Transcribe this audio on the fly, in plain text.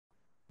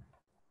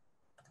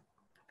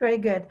Very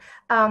good.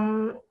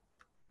 A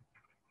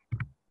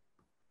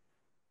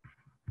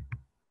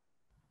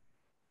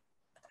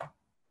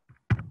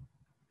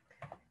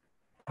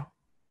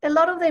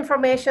lot of the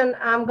information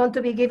I'm going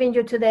to be giving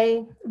you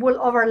today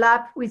will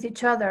overlap with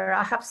each other.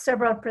 I have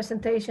several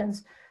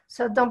presentations,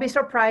 so don't be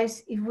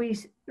surprised if we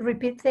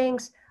repeat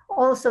things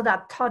also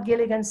that Todd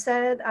Gilligan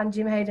said and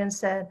Jim Hayden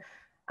said.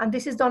 And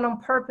this is done on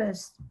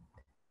purpose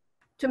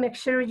to make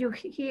sure you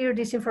hear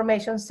this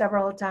information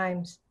several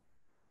times.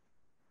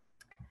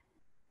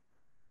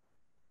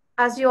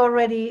 As you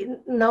already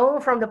know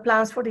from the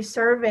plans for this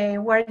survey,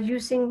 we're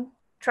using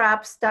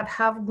traps that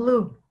have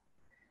glue.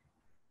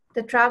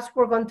 The traps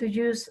we're going to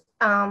use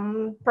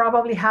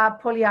probably have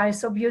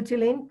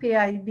polyisobutylene,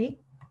 PIB.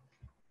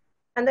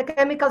 And the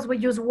chemicals we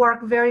use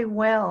work very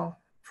well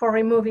for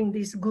removing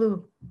this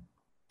glue.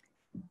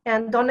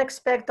 And don't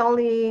expect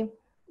only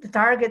the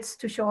targets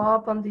to show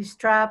up on this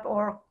trap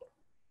or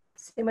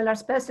similar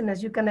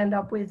specimens. You can end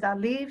up with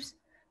leaves,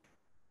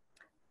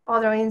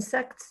 other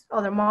insects,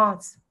 other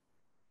moths.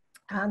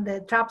 And the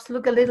traps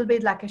look a little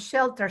bit like a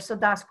shelter, so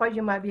that's why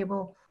you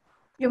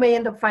may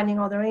end up finding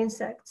other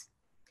insects.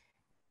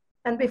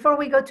 And before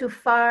we go too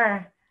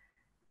far,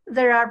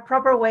 there are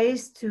proper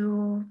ways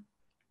to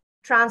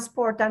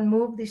transport and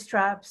move these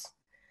traps.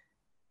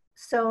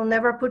 So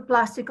never put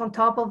plastic on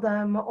top of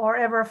them or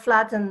ever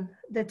flatten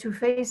the two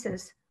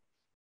faces.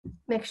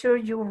 Make sure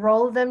you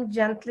roll them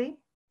gently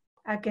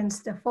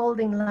against the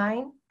folding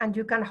line, and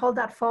you can hold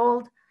that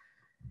fold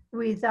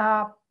with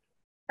a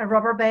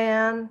rubber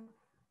band,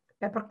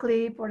 paper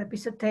clip, or a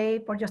piece of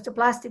tape, or just a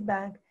plastic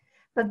bag.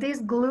 But this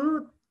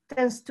glue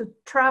tends to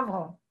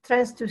travel,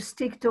 tends to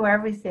stick to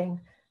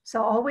everything.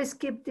 So always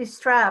keep these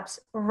straps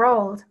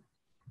rolled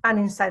and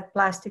inside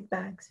plastic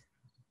bags.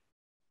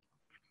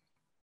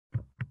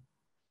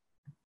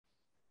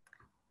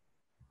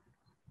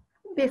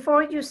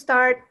 Before you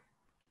start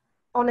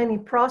on any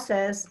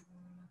process,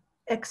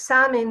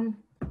 examine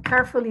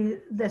carefully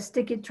the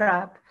sticky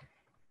trap.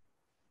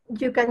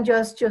 You can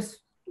just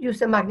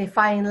use a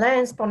magnifying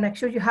lens, but make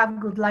sure you have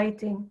good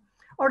lighting,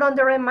 or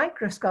under a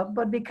microscope,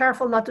 but be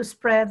careful not to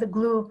spread the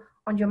glue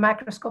on your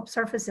microscope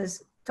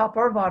surfaces, top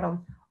or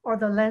bottom, or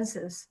the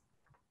lenses.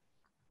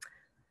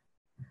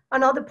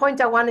 Another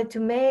point I wanted to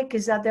make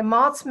is that the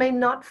moths may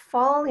not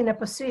fall in a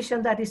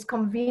position that is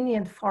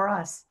convenient for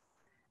us.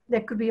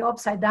 They could be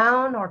upside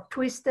down or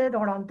twisted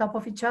or on top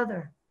of each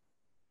other.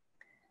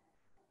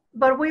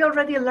 But we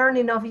already learned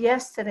enough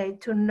yesterday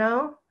to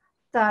know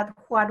that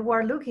what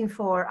we're looking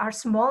for are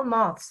small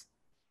moths.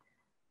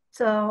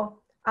 So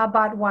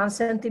about 1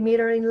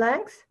 centimeter in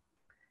length,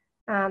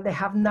 and they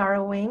have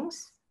narrow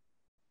wings.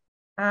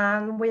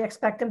 And we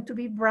expect them to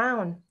be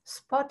brown,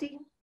 spotty,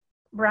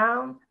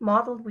 brown,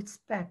 mottled with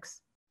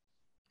specks.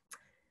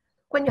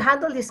 When you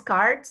handle these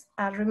cards,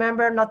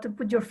 remember not to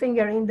put your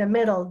finger in the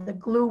middle. The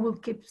glue will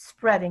keep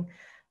spreading.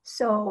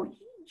 So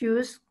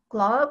use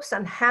gloves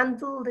and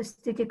handle the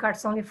sticky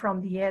cards only from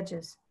the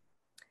edges.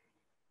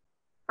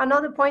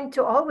 Another point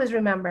to always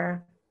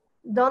remember,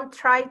 don't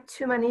try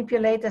to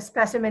manipulate a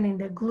specimen in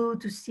the glue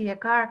to see a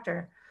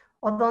character,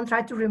 or don't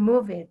try to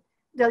remove it.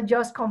 They'll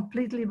just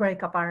completely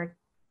break apart.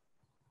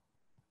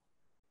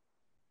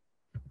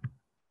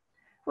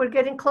 We're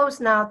getting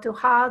close now to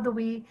how do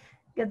we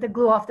get the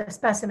glue off the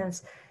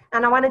specimens.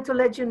 And I wanted to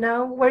let you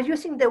know, we're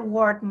using the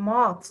word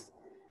moths,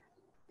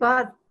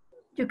 but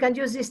you can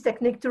use this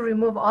technique to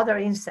remove other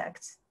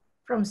insects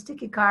from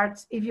sticky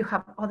cards if you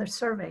have other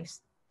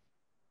surveys.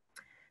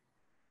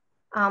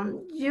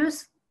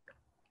 Use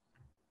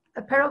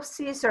a pair of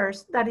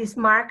scissors that is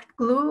marked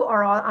glue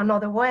or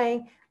another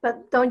way,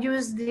 but don't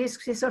use these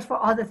scissors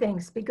for other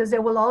things because they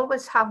will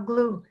always have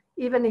glue,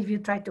 even if you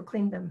try to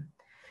clean them.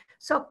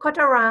 So cut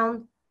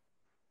around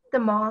the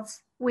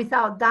moths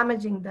without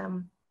damaging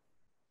them.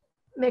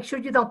 Make sure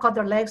you don't cut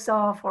their legs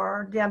off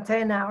or the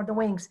antenna or the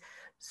wings.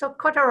 So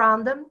cut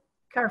around them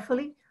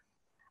carefully.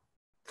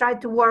 Try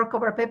to work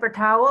over paper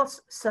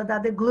towels so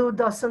that the glue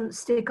doesn't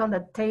stick on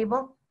the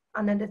table,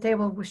 and then the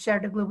table will share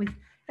the glue with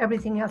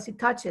everything else it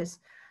touches.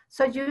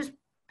 So use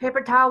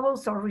paper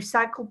towels or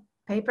recycled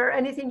paper,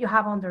 anything you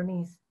have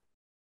underneath.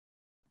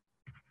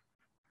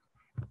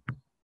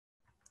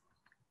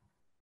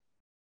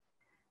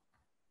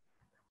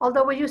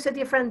 Although we use a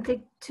different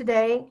technique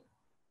today,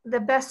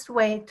 the best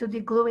way to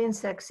deglue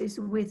insects is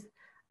with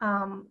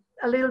a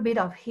little bit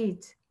of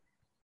heat.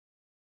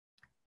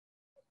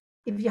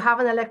 If you have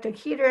an electric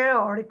heater,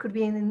 or it could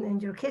be in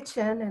your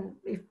kitchen, and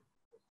if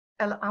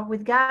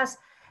with gas,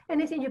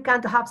 anything you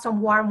can to have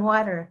some warm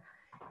water.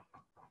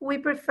 We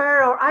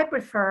prefer, or I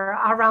prefer,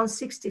 around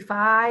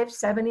 65,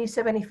 70,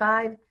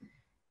 75,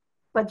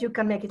 but you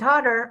can make it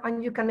hotter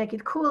and you can make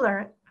it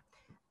cooler.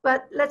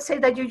 But let's say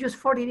that you use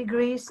 40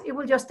 degrees, it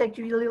will just take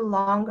you a little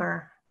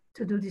longer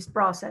to do this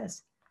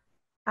process.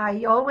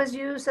 I always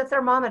use a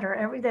thermometer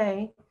every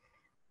day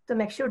to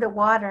make sure the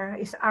water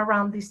is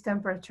around this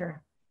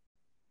temperature.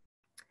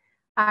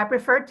 I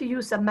prefer to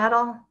use a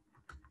metal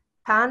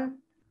pan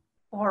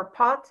or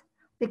pot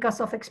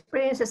because of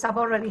experiences I've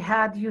already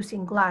had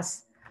using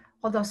glass.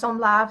 Although some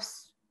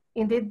labs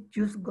indeed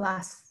use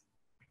glass.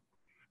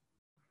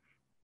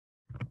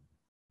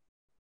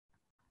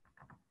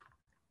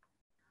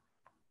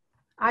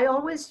 I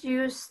always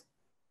use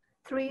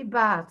 3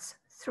 baths,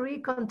 3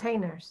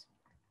 containers.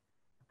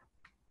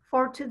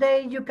 For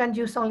today, you can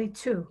use only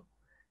 2,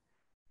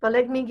 but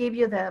let me give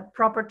you the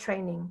proper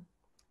training.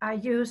 I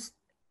use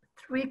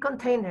 3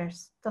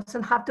 containers,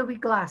 doesn't have to be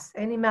glass,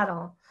 any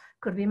metal,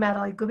 could be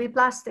metal, it could be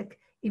plastic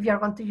if you're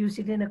going to use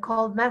it in a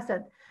cold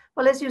method.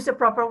 But let's use the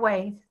proper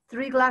way.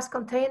 3 glass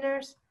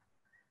containers,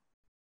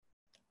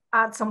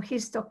 add some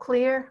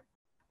HistoClear,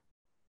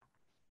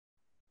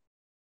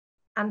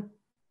 and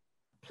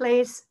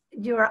place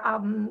your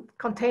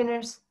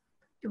containers,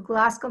 your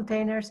glass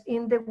containers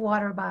in the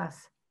water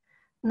bath.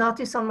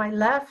 Notice on my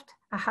left,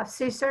 I have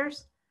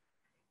scissors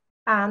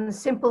and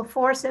simple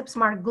forceps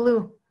marked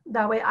glue.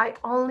 That way I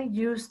only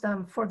use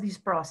them for this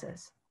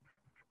process.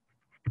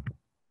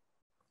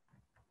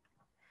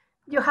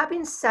 You have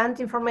been sent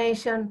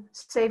information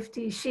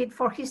safety sheet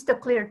for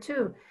HistoClear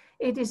too.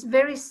 It is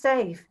very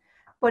safe,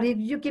 but if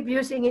you keep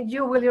using it,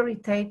 you will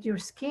irritate your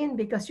skin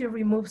because it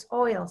removes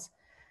oils.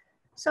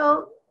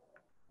 So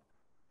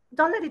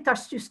don't let it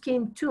touch your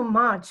skin too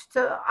much.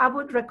 So I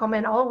would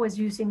recommend always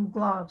using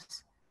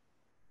gloves,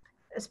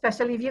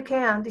 especially if you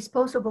can,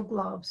 disposable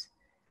gloves.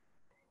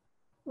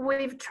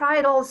 We've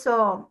tried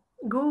also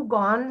Goo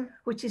Gone,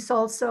 which is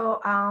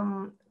also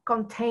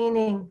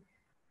containing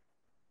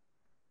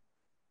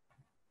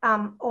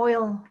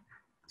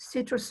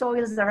citrus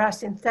oils that are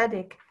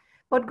synthetic,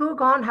 but Goo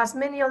Gone has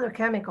many other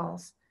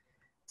chemicals.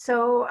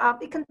 So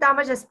it can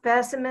damage the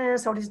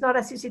specimens or it's not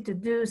as easy to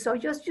do. So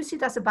just use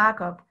it as a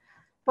backup,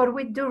 but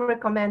we do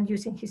recommend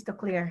using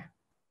HistoClear.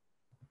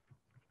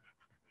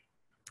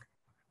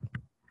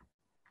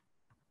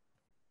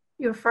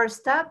 Your first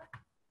step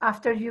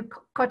after you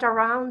cut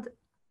around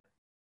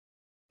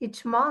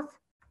each moth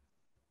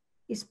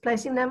is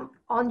placing them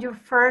on your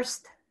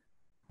first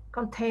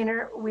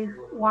container with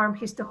warm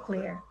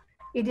HistoClear.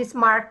 It is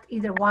marked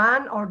either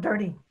 1 or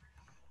dirty,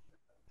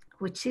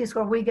 which is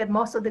where we get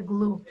most of the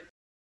glue.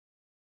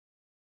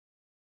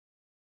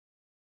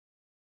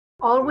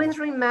 Always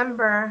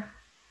remember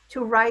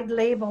to write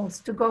labels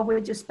to go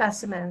with your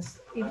specimens.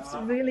 It's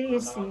really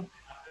easy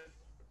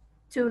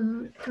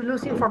to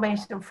lose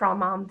information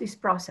from this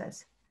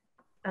process.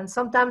 And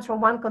sometimes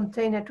from one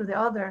container to the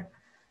other,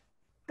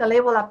 the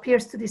label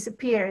appears to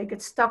disappear. It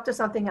gets stuck to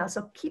something else.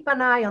 So keep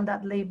an eye on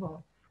that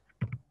label.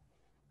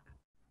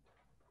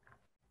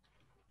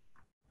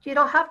 You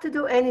don't have to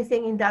do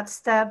anything in that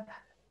step,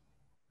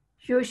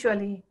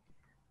 usually,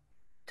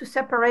 to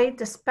separate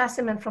the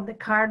specimen from the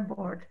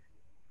cardboard.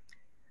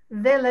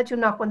 They let you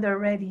know when they're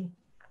ready.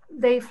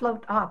 They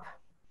float up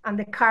and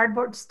the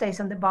cardboard stays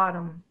on the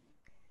bottom.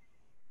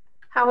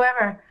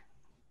 However,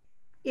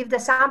 if the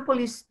sample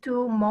is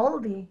too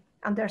moldy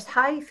and there's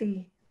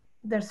hyphae,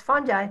 there's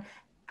fungi,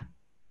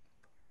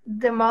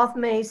 the moth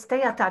may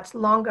stay attached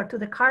longer to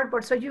the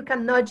cardboard, so you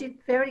can nudge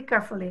it very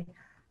carefully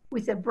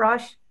with a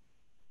brush,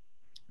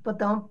 but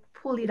don't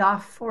pull it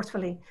off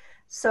forcefully.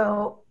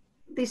 So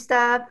this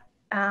step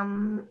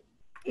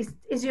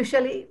is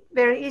usually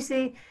very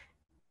easy.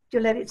 You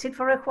let it sit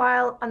for a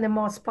while and the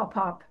moths pop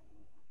up.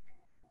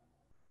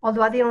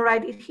 Although I didn't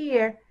write it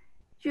here,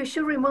 you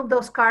should remove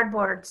those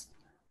cardboards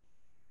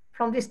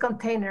from this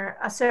container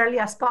as early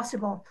as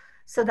possible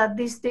so that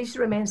this dish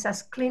remains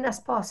as clean as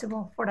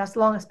possible for as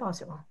long as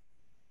possible.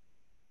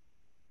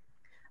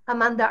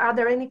 Amanda, are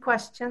there any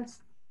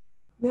questions?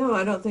 No,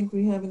 I don't think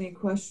we have any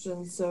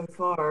questions so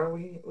far.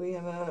 We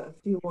have a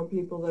few more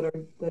people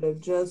that have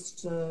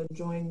just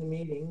joined the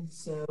meeting.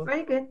 So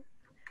very good.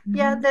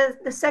 Yeah,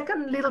 the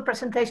second little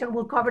presentation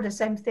will cover the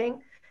same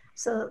thing,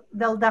 so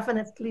they'll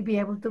definitely be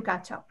able to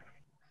catch up.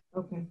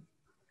 Okay.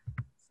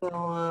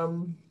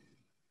 So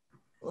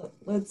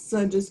let's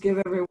just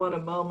give everyone a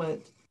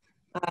moment.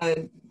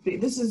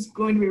 This is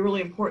going to be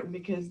really important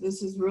because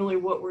this is really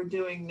what we're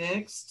doing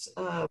next.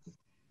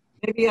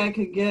 Maybe I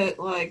could get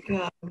like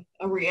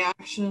a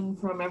reaction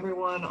from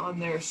everyone on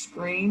their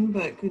screen,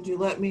 but could you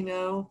let me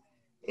know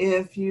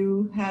if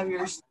you have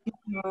your sticky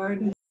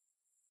card?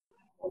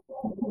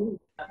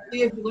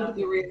 See if you look at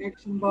the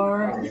reaction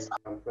bar,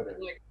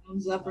 like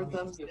thumbs up or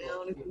thumbs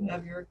down if you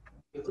have your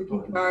sticky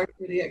card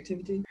for the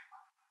activity.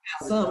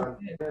 Some.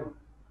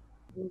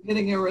 We're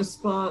getting a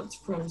response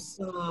from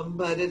some,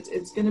 but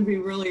it's going to be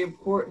really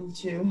important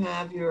to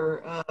have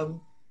your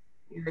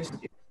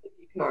sticky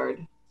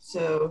card.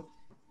 So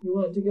you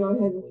want to go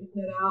ahead and get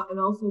that out, and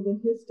also the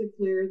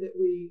HistoClear that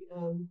we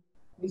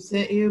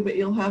sent you, but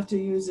you'll have to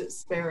use it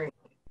sparingly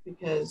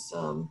because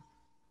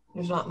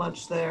there's not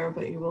much there,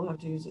 but you will have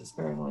to use it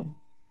sparingly.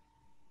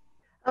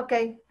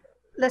 Okay,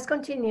 let's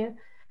continue.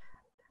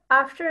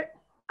 After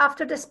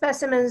the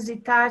specimens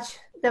detach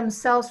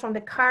themselves from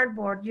the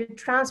cardboard, you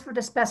transfer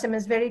the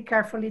specimens very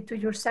carefully to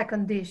your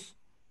second dish.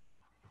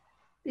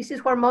 This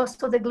is where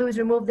most of the glue is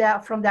removed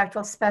from the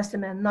actual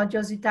specimen, not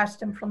just detach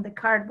them from the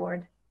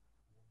cardboard.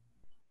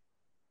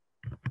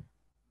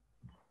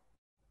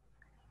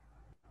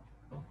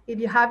 If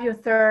you have your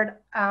third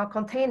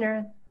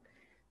container,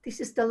 this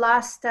is the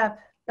last step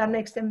That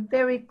makes them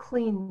very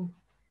clean.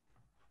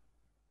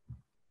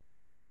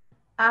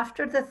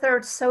 After the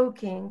third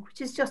soaking,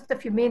 which is just a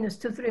few minutes,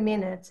 2-3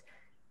 minutes,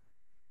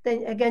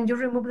 then again, you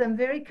remove them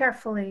very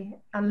carefully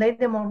and lay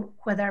them on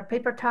whether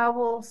paper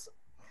towels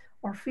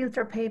or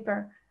filter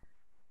paper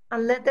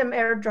and let them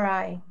air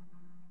dry.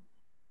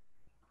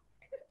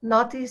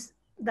 Notice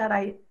that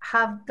I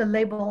have the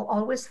label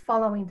always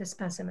following the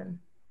specimen.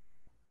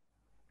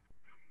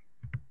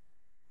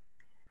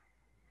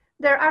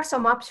 There are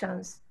some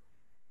options.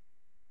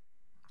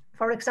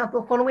 For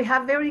example, when we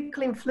have very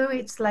clean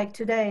fluids like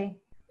today,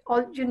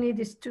 all you need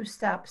is 2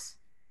 steps.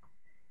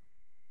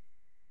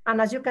 And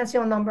as you can see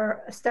on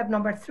step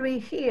number 3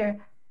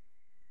 here,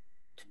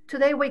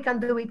 today we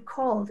can do it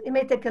cold. It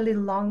may take a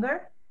little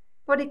longer,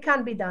 but it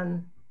can be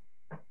done.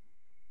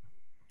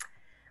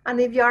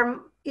 And if you are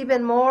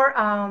even more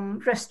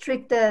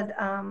restricted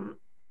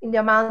in the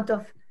amount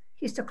of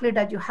HistoClear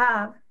that you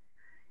have,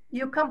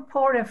 you can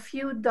pour a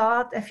few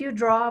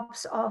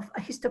drops of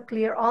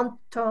HistoClear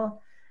onto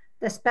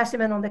the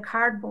specimen on the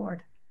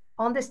cardboard,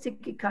 on the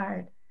sticky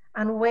card,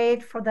 and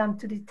wait for them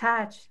to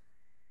detach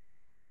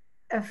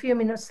a few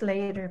minutes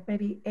later,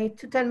 maybe 8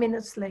 to 10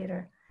 minutes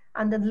later,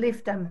 and then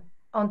lift them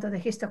onto the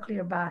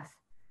HistoClear bath.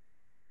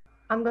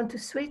 I'm going to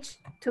switch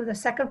to the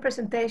second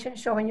presentation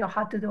showing you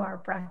how to do our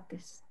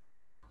practice.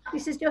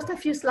 This is just a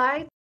few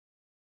slides.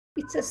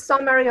 It's a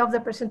summary of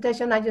the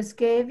presentation I just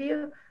gave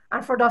you.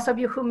 And for those of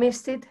you who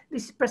missed it,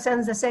 this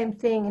presents the same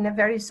thing in a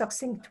very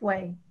succinct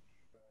way.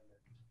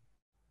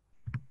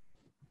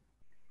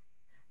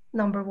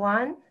 Number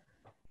 1,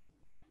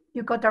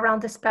 you cut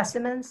around the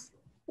specimens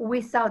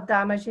without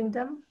damaging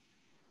them.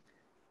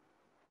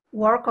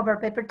 Work over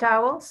paper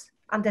towels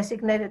and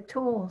designated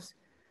tools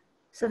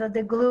so that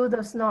the glue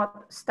does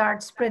not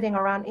start spreading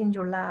around in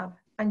your lab,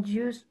 and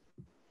use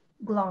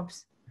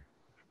gloves.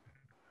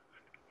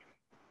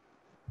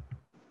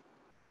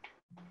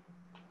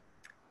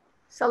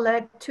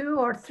 Select 2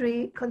 or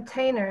 3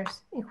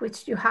 containers in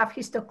which you have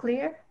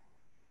HistoClear.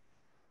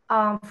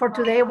 For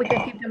today, we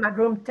can keep them at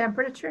room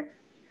temperature.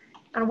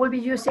 And we'll be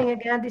using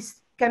again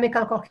this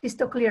chemical called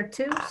HistoClear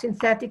 2,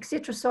 synthetic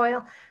citrus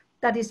oil,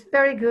 that is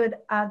very good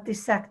at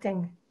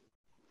dissecting,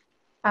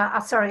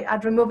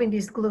 at removing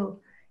this glue.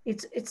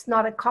 It's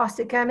not a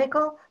caustic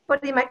chemical,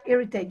 but it might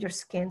irritate your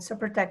skin, so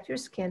protect your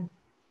skin.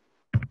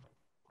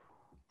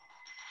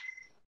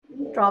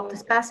 Drop the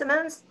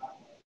specimens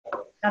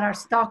that are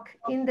stuck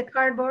in the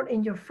cardboard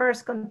in your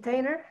first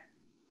container.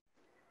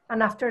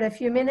 And after a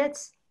few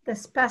minutes, the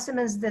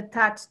specimens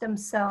detach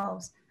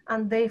themselves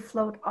and they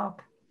float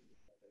up.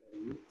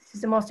 This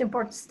is the most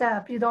important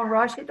step. You don't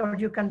rush it or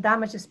you can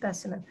damage the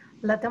specimen.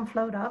 Let them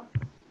float up.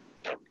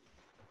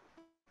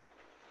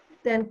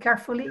 Then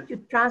carefully, you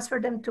transfer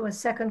them to a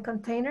second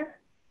container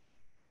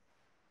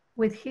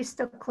with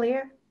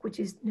HistoClear, which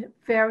is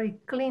very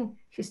clean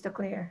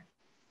HistoClear.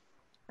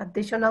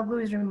 Additional glue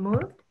is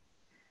removed.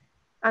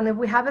 And if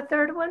we have a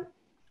third one,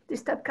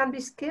 this step can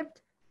be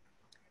skipped.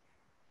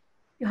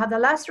 You have the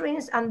last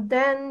rinse and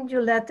then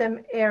you let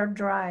them air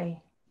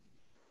dry.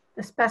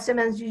 The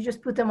specimens, you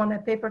just put them on a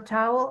paper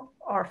towel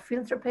or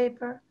filter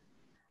paper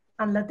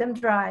and let them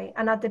dry.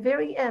 And at the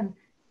very end,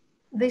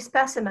 these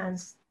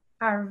specimens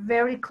are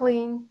very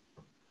clean,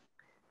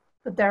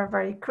 but they're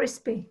very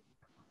crispy.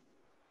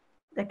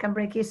 They can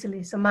break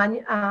easily, so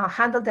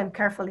handle them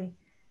carefully.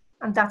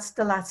 And that's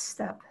the last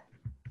step.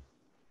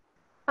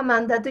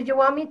 Amanda, do you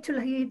want me to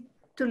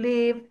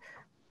leave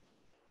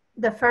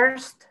the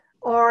first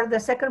or the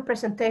second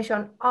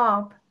presentation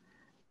up,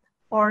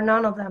 or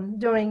none of them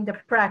during the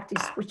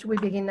practice, which we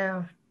begin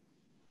now?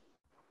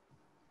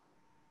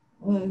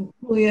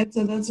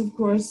 Julieta, that's of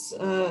course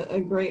a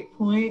great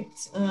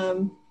point.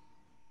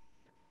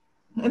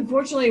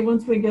 Unfortunately,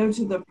 once we go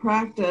to the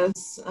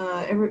practice,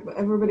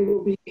 everybody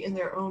will be in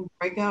their own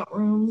breakout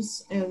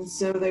rooms, and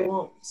so they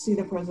won't see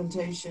the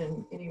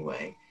presentation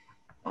anyway.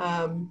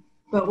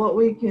 But what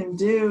we can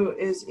do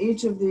is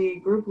each of the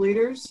group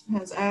leaders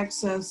has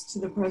access to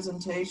the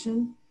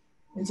presentation.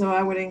 And so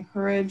I would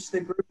encourage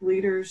the group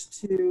leaders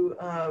to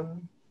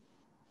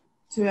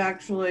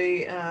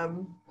actually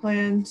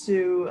plan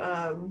to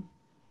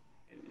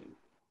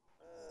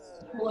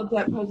pull up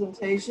that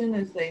presentation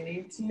as they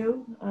need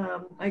to.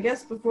 I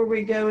guess before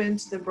we go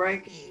into the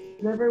break,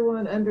 does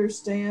everyone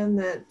understand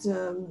that,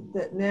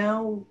 that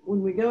now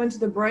when we go into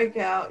the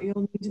breakout,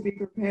 you'll need to be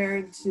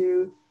prepared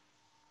to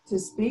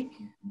speak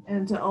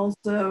and to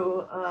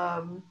also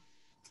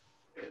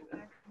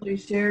actually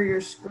share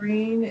your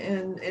screen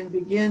and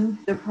begin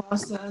the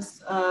process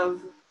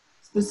of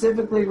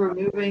specifically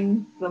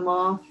removing the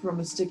moth from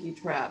a sticky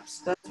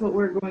traps. That's what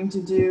we're going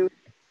to do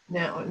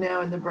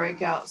now in the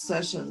breakout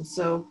session.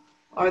 So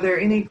are there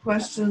any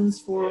questions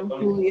for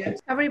Julieta?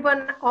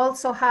 Everyone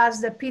also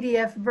has the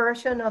PDF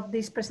version of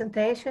these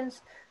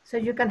presentations, so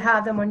you can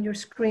have them on your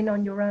screen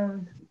on your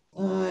own.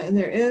 And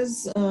there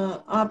is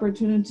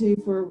opportunity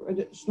for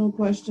additional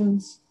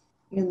questions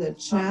in the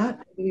chat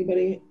if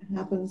anybody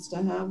happens to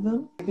have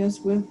them. I guess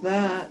with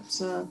that,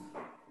 I'm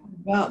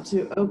about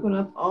to open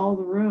up all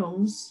the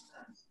rooms.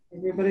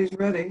 Everybody's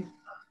ready.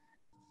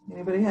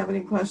 Anybody have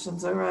any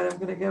questions? All right, I'm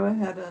going to go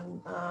ahead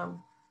and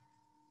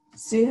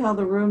see how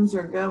the rooms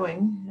are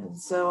going. And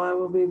so I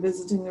will be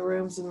visiting the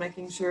rooms and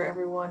making sure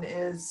everyone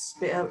is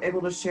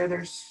able to share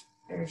their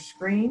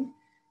screen.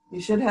 You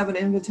should have an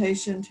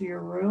invitation to your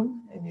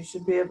room and you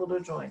should be able to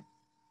join.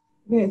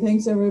 Okay,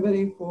 thanks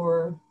everybody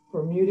for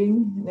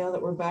muting. Now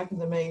that we're back in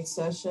the main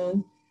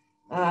session,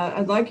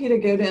 I'd like you to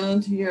go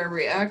down to your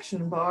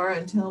reaction bar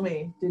and tell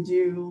me, did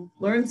you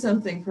learn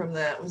something from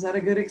that? Was that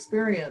a good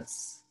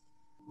experience?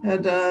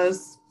 Had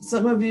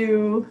some of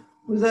you,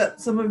 was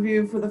that some of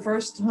you for the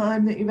first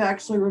time that you've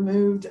actually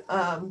removed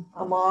a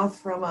moth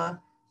from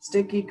a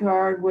sticky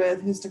card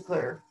with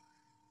HistoClear?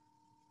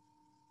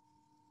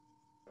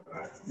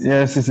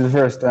 Yes, it's the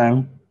first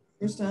time.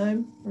 First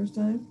time? First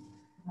time?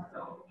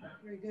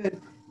 Very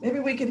good. Maybe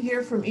we could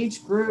hear from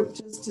each group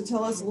just to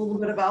tell us a little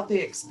bit about the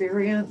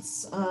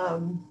experience.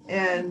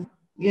 And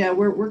yeah,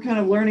 we're kind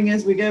of learning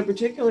as we go,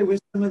 particularly with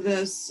some of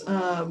this,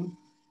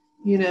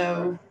 you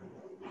know,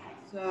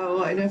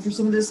 so I know for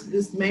some of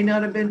this may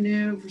not have been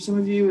new. For some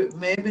of you, it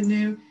may have been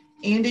new.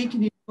 Andy,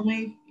 can you tell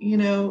me, you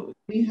know,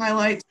 any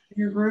highlights in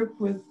your group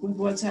with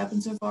what's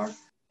happened so far?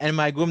 And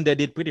my group, they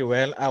did pretty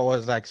well. I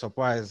was like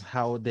surprised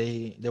how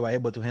they were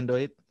able to handle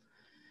it.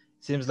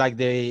 Seems like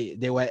they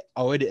were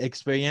already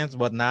experienced,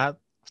 but not.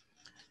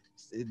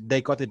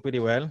 They caught it pretty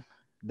well.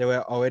 They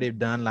were already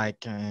done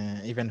like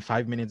even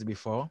 5 minutes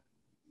before.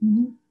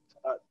 Mm-hmm.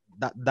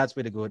 That's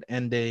pretty good.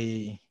 And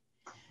they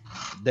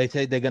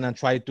say they're gonna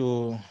try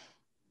to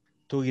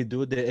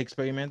redo the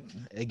experiment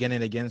again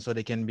and again so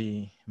they can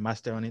be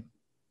master on it.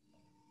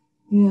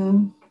 Yeah,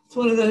 it's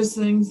one of those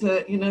things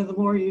that, you know, the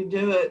more you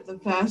do it, the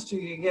faster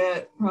you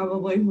get.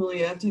 Probably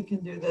Julieta can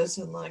do this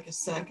in like a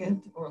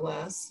second or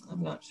less.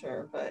 I'm not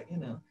sure, but you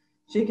know,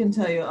 she can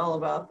tell you all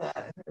about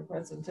that in her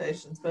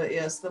presentations. But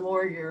yes, the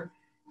more you're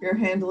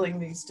handling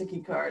these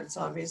sticky cards,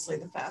 obviously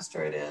the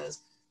faster it is.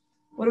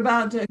 What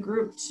about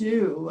group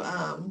two?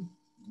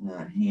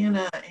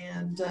 Hannah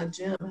and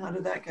Jim, how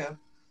did that go?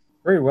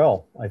 Very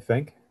well, I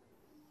think.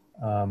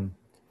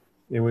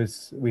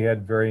 We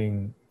had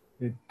varying,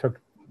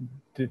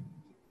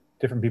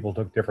 different people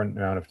took different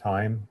amount of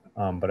time,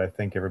 but I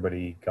think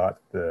everybody got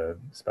the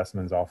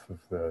specimens off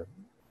of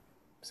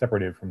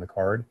separated from the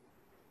card.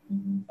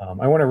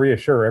 Mm-hmm. I want to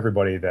reassure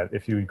everybody that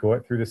if you go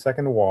through the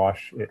second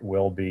wash, it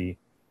will be,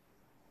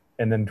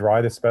 and then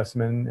dry the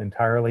specimen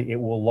entirely, it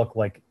will look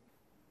like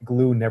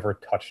glue never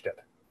touched it.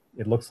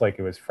 It looks like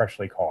it was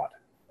freshly caught.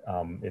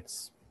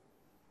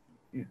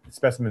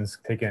 Specimens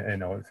taken, you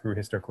know, through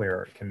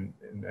HistoClear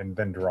and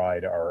then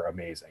dried are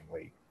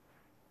amazingly,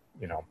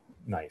 you know,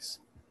 nice.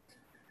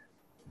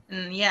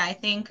 Yeah, I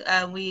think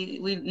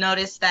we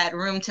noticed that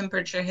room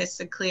temperature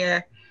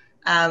HistoClear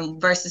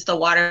versus the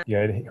water.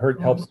 Yeah, it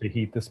helps to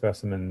heat the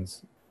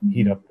specimens,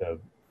 heat up the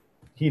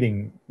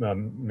heating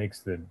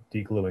makes the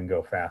degluing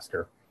go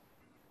faster.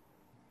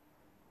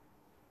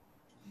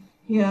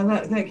 Yeah,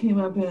 that came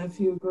up in a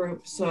few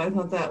groups, so I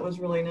thought that was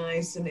really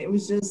nice. And it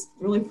was just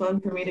really fun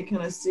for me to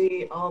kind of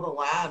see all the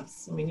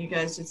labs. I mean, you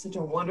guys did such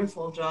a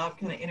wonderful job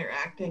kind of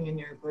interacting in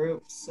your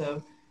groups,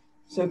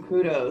 so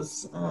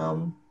kudos.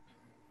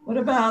 What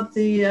about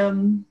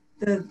the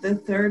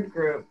third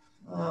group,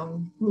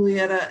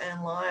 Julieta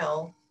and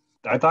Lyle?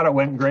 I thought it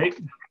went great.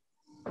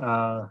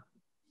 Yeah,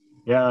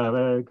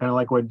 kind of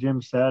like what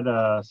Jim said,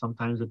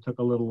 sometimes it took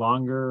a little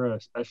longer,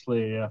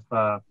 especially if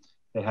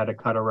they had to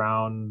cut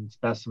around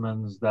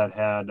specimens that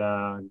had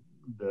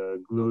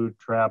the glue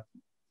trap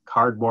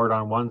cardboard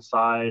on one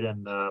side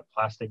and the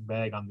plastic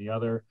bag on the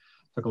other. It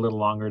took a little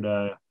longer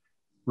to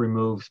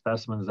remove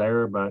specimens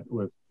there, but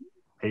with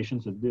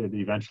patience, it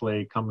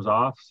eventually comes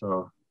off.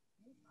 So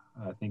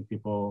I think it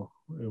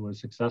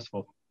was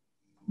successful.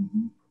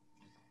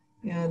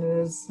 Mm-hmm. And it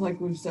is, like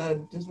we've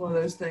said, just one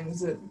of those things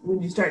that when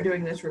you start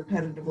doing this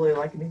repetitively,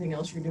 like anything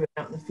else you're doing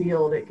out in the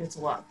field, it gets a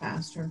lot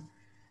faster.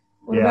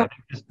 Yeah,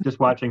 just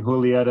watching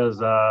Julieta's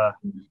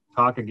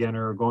talk again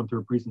or going through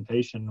a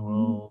presentation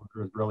will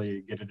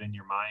really get it in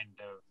your mind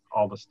of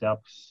all the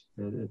steps.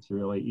 It's a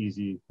really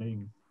easy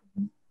thing.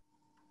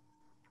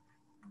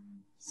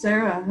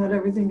 Sarah, how'd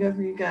everything go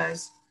for you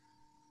guys?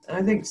 And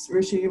I think,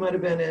 Rishi, you might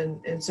have been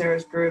in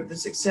Sarah's group.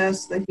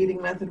 The heating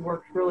method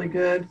worked really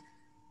good.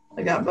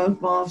 I got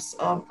both moths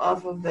off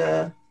of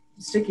the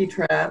sticky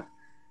trap.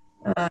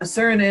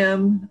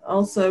 Suriname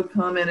also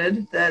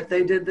commented that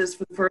they did this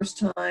for the first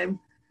time.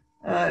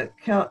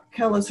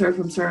 Kellisser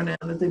from Suriname,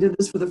 that they did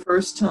this for the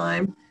first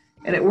time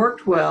and it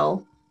worked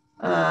well.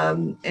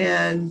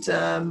 And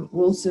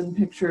we'll send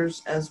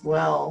pictures as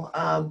well.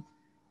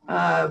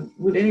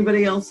 Would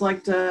anybody else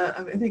like to,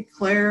 I think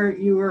Claire,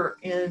 you were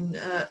in,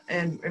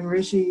 and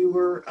Rishi, you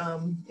were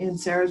in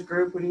Sarah's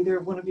group. Would either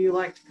one of you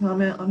like to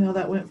comment on how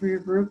that went for your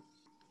group?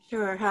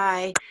 Sure,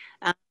 hi.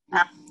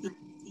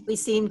 We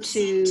seem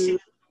to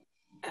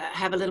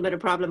have a little bit of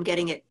problem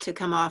getting it to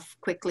come off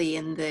quickly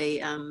in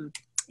the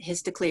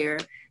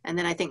HistoClear. And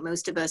then I think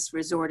most of us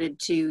resorted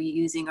to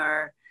using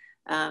our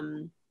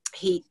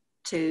heat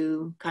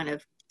to kind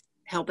of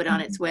help it on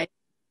its way.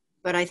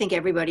 But I think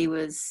everybody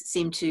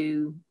seemed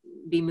to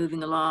be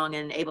moving along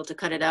and able to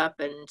cut it up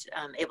and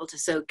able to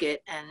soak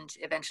it and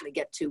eventually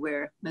get to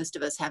where most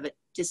of us have it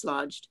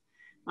dislodged.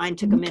 Mine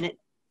took a minute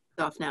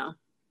off now.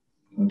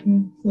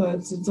 Okay, so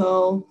it's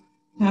all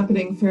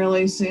happening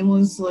fairly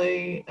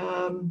seamlessly.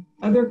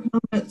 Other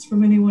comments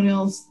from anyone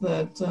else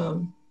that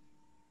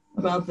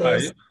about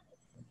this? Hi.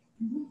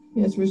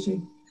 Yes,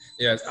 Rishi.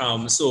 Yes,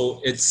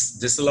 so it's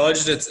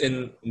dislodged, it's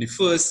in the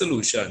first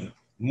solution.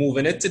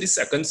 Moving it to the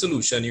second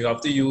solution, you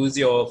have to use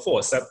your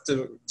forceps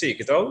to take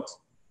it out.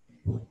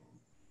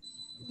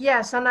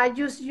 Yes, and I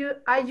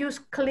use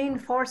clean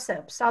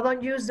forceps. I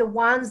don't use the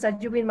ones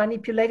that you've been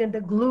manipulating the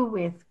glue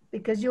with,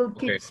 because you'll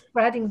keep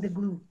spreading the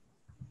glue.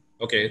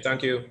 Okay,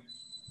 thank you.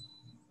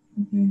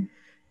 Okay.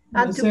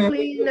 And to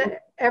clean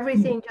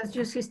everything, just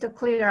use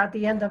Histoclear at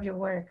the end of your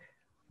work.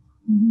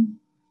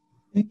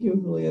 Thank you,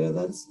 Julieta.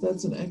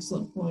 That's an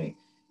excellent point.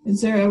 And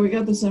Sarah, we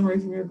got the summary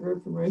from your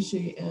group from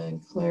Rishi,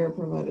 and Claire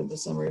provided the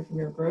summary from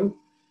your group.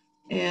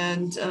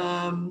 And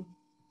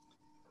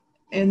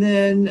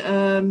then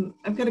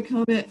I've got a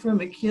comment from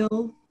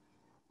Akil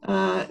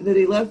that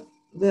he left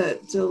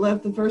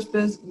the first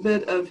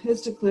bit of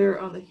Histoclear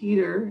on the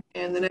heater,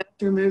 and then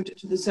after moved it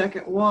to the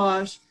second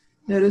wash,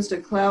 noticed a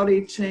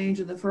cloudy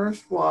change in the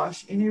first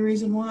wash. Any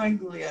reason why,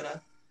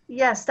 Julieta?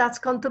 Yes, that's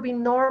going to be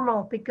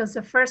normal, because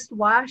the first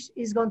wash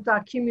is going to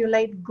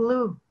accumulate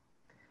glue.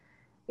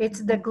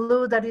 It's the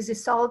glue that is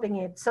dissolving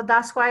it. So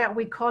that's why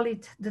we call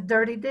it the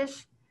dirty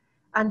dish.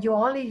 And you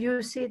only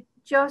use it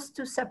just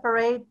to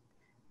separate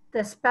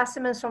the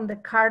specimens from the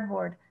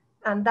cardboard.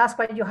 And that's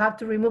why you have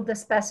to remove the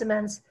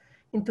specimens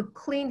into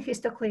clean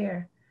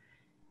Histoclear.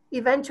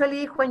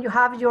 Eventually, when you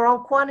have your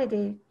own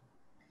quantity,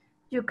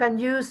 you can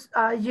use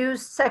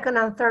second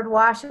and third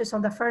washes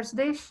on the first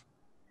dish,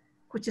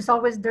 which is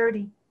always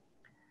dirty.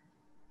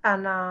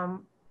 And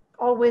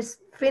always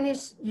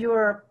finish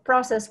your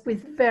process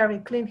with very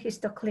clean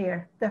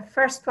Histoclear. The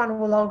first one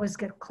will always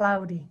get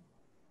cloudy.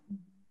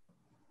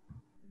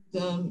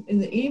 In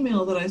the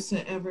email that I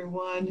sent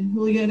everyone,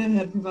 Julieta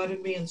had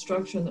provided me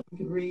instruction that we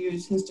could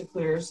reuse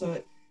Histoclear. So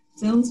it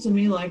sounds to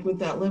me like with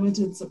that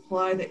limited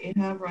supply that you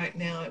have right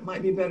now, it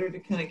might be better to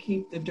kind of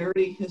keep the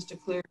dirty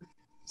Histoclear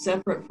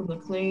separate from the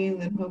clean,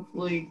 then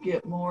hopefully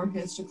get more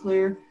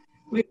Histoclear.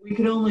 We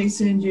could only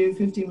send you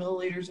 50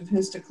 milliliters of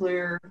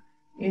Histoclear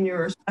in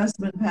your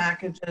specimen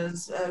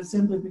packages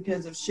simply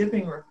because of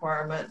shipping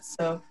requirements.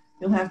 So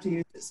you'll have to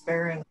use it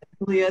sparingly.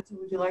 Julieta,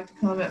 would you like to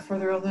comment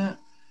further on that?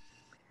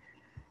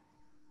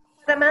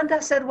 What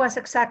Amanda said was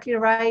exactly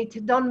right.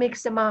 Don't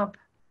mix them up.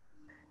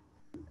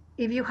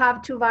 If you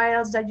have 2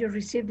 vials that you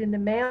received in the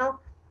mail,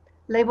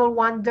 label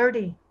one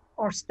dirty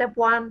or step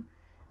 1,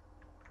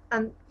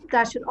 and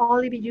that should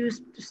only be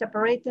used to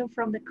separate them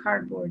from the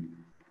cardboard.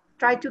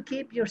 Try to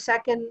keep your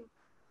second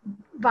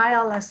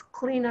vial as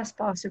clean as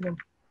possible.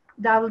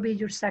 That will be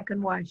your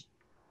second wash.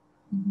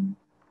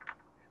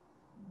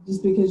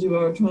 Just because you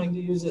are trying to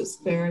use it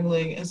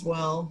sparingly as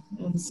well.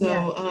 And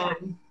so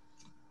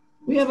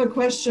we have a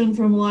question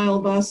from Lyle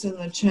Bus in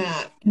the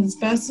chat. Can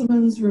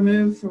specimens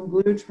removed from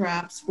glue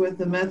traps with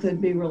the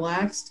method be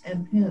relaxed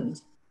and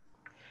pinned?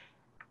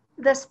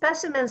 The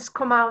specimens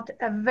come out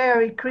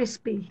very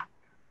crispy,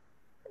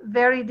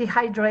 very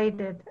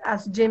dehydrated,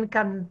 as Jim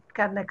can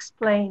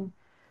explain.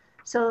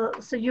 So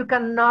you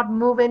cannot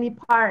move any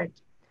part.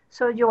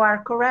 So you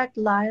are correct,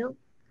 Lyle.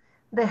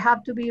 They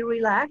have to be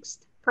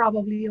relaxed,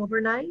 probably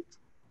overnight.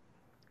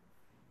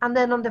 And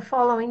then on the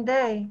following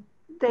day,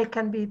 they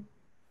can be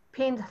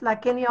pinned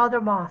like any other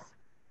moth.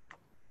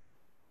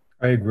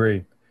 I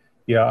agree.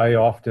 Yeah, I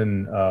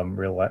often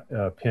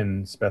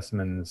pin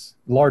specimens,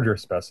 larger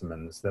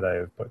specimens that I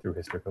have put through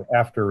Histoclear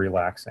after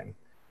relaxing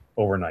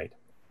overnight.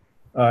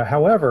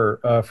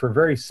 However, for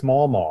very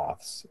small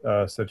moths,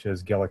 such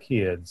as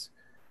Galachiids,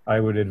 I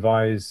would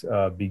advise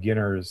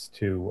beginners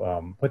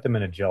to put them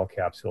in a gel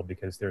capsule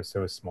because they're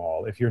so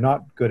small. If you're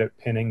not good at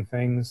pinning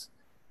things,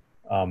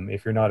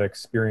 if you're not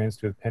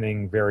experienced with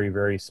pinning very,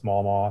 very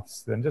small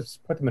moths, then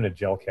just put them in a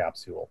gel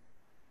capsule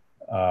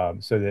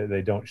so that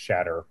they don't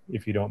shatter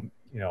if you don't,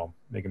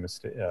 make a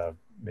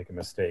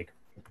mistake.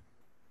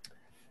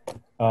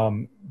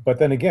 But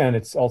then again,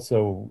 it's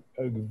also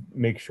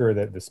make sure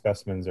that the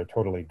specimens are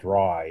totally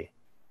dry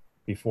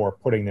before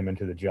putting them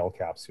into the gel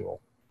capsule.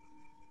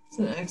 That's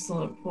an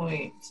excellent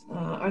point.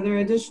 Are there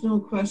additional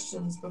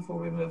questions before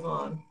we move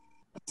on?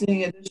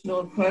 Seeing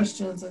additional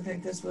questions, I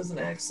think this was an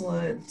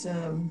excellent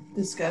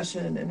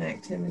discussion and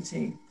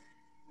activity.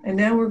 And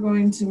now we're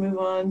going to move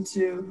on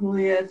to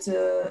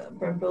Julieta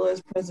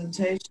Brambila's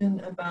presentation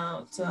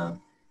about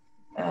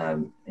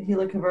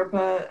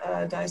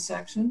Helicoverpa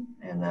dissection.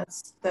 And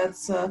that's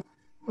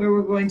where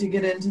we're going to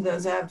get into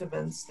those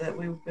abdomens that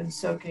we've been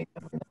soaking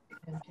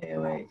in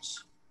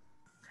KOH.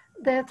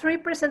 The 3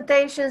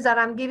 presentations that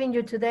I'm giving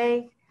you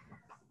today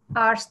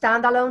are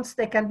standalones.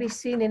 They can be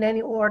seen in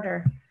any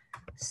order.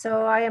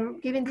 So I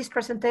am giving this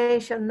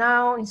presentation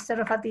now instead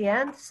of at the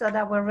end so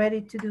that we're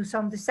ready to do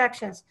some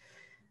dissections.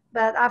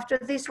 But after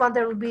this one,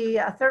 there will be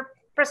a 3rd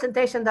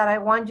presentation that I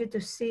want you to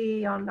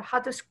see on how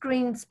to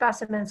screen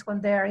specimens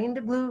when they're in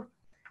the glue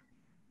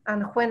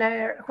and when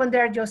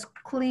they're just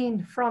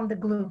clean from the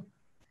glue.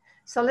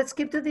 So let's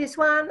skip to this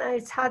one.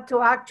 It's how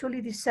to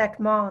actually dissect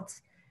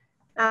moths.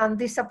 And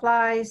this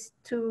applies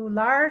to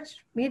large,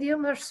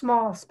 medium, or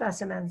small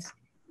specimens.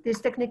 This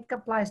technique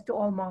applies to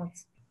all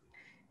moths.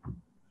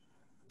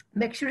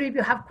 Make sure if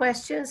you have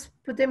questions,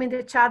 put them in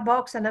the chat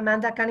box and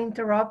Amanda can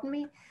interrupt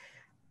me.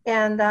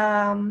 And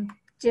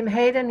Jim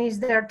Hayden is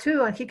there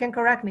too, and he can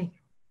correct me.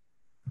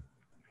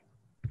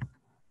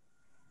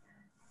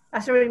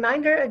 As a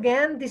reminder,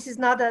 again, this is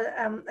not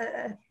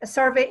a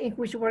survey in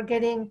which we're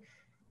getting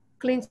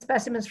clean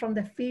specimens from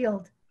the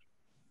field.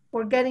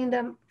 We're getting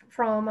them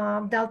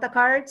from Delta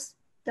cards,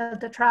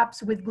 Delta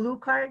traps with glue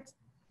cards.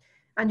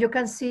 And you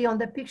can see on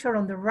the picture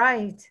on the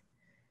right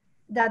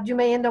that you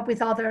may end up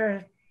with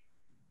other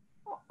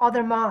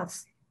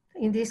moths.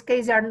 In this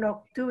case, they are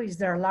noctuis,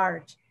 they're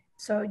large.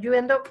 So you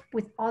end up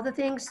with other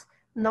things,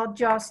 not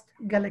just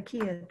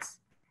Galachiids.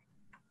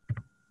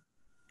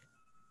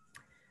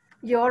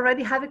 You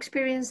already have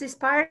experienced this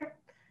part.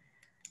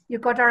 You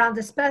cut around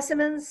the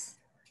specimens.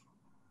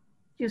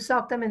 You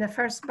soak them in the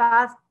first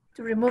bath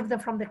to remove them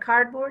from the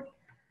cardboard.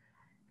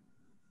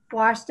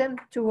 Wash them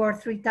 2 or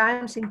 3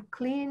 times in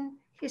clean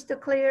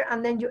HistoClear,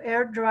 and then you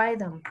air dry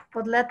them,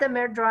 but let them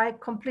air dry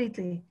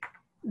completely.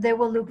 They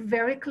will look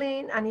very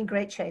clean and in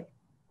great shape.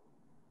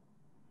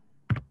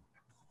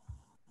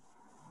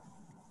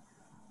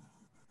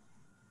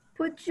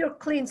 Put your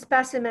clean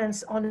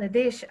specimens on a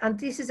dish, and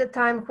this is a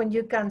time when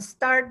you can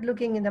start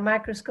looking in the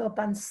microscope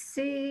and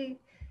see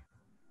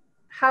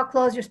how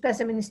close your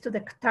specimen is to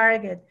the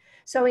target.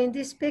 So in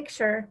this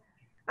picture,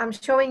 I'm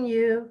showing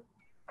you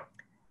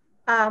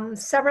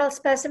several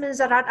specimens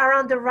that are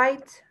around the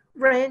right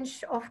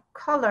range of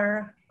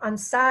color and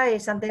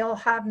size, and they all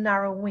have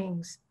narrow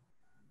wings.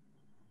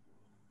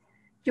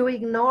 You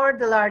ignore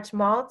the large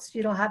moths.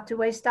 You don't have to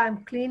waste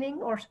time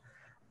cleaning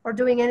or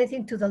doing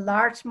anything to the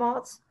large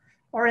moths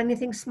or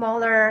anything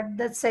smaller,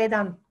 let's say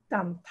than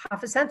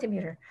half a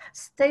centimeter.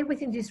 Stay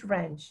within this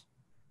range.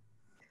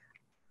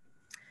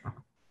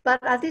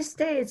 But at this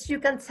stage, you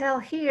can tell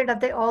here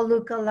that they all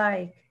look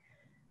alike.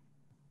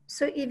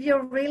 So if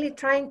you're really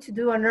trying to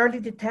do an early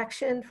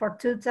detection for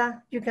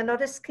Tuta, you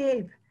cannot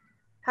escape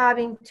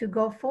having to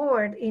go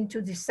forward into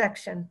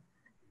dissection.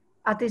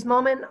 At this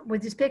moment,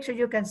 with this picture,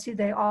 you can see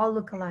they all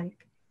look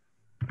alike.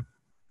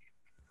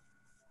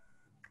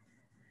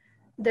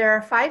 There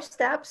are 5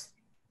 steps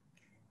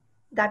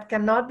that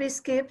cannot be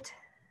skipped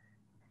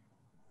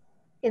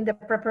in the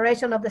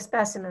preparation of the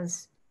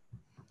specimens.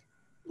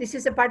 This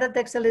is the part that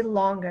takes a little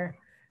longer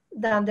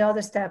than the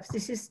other steps.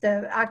 This is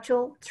the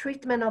actual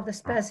treatment of the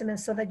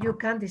specimens so that you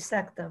can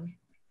dissect them.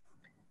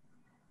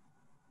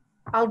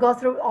 I'll go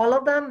through all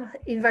of them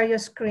in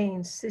various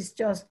screens. It's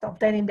just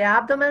obtaining the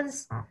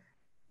abdomens.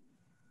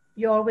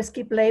 You always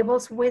keep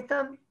labels with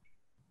them.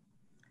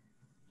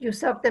 You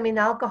soak them in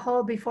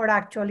alcohol before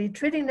actually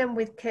treating them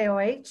with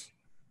KOH.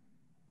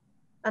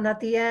 And at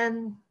the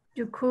end,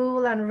 you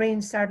cool and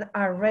rinse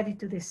are ready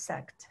to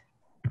dissect.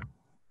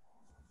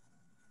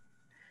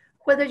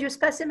 Whether your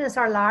specimens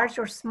are large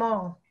or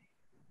small,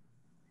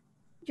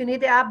 you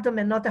need the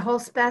abdomen, not the whole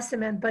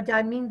specimen, but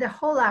I mean the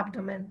whole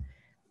abdomen.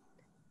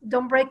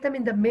 Don't break them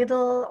in the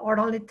middle or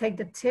only take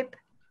the tip.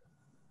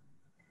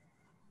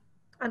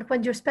 And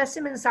when your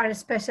specimens are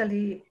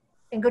especially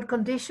in good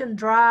condition,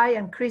 dry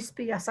and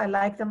crispy, as I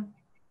like them,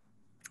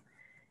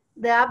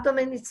 the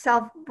abdomen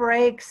itself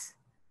breaks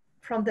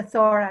from the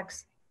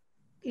thorax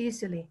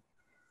easily.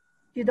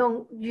 You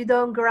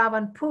don't grab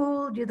and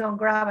pull, you don't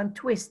grab and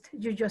twist.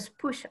 You just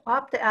push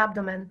up the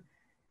abdomen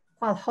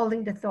while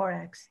holding the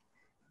thorax.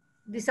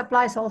 This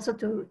applies also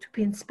to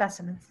pinned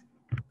specimens.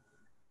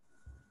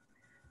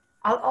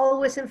 I'll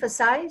always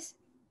emphasize,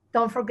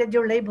 don't forget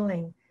your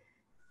labeling.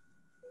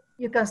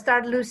 You can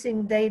start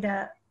losing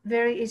data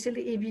very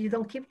easily if you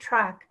don't keep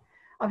track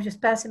of your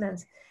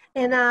specimens.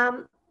 And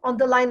on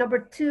the line number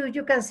 2,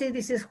 you can see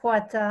this is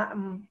what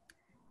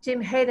Jim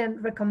Hayden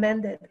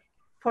recommended.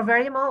 For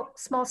very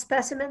small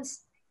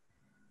specimens,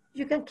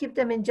 you can keep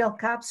them in gel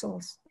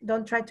capsules.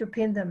 Don't try to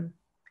pin them.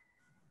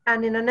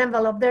 And in an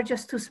envelope, they're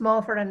just too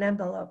small for an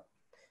envelope.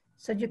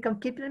 So you can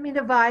keep them in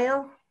a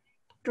vial,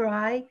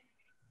 dry,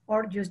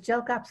 or use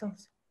gel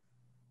capsules.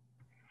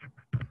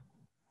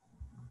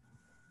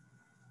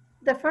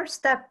 The first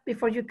step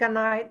before you can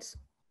add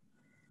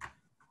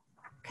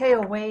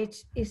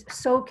KOH is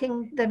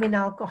soaking them in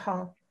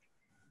alcohol.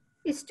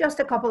 It's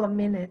just a couple of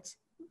minutes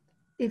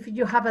if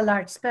you have a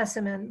large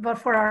specimen, but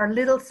for our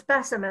little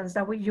specimens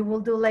that you will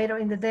do later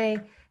in the day,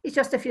 it's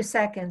just a few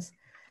seconds.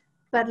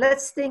 But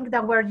let's think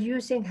that we're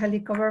using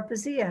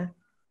Helicobacter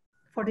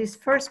for this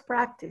first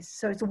practice.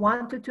 So it's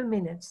 1 to 2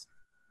 minutes.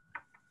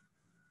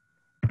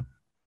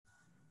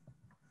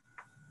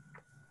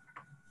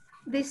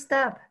 This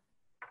step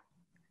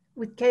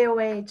with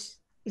KOH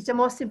is the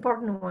most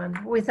important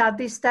one. Without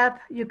this step,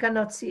 you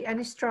cannot see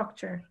any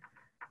structure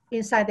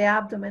inside the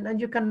abdomen and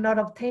you cannot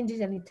obtain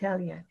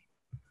genitalia.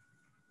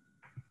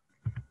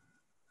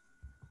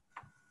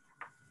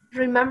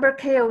 Remember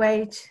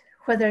KOH,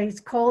 whether it's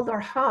cold or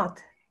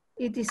hot,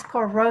 it is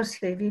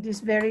corrosive. It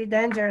is very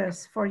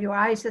dangerous for your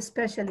eyes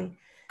especially.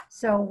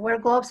 So wear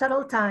gloves at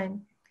all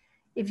time.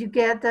 If you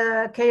get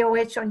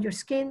KOH on your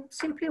skin,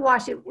 simply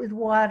wash it with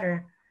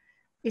water.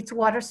 It's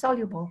water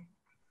soluble.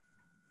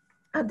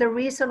 And the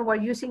reason we're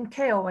using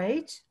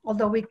KOH,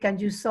 although we can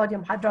use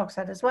sodium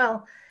hydroxide as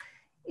well,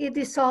 it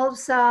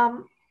dissolves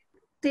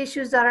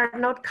tissues that are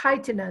not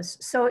chitinous.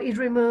 So it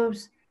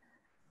removes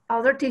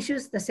other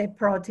tissues, let's say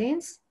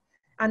proteins,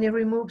 and it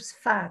removes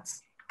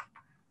fats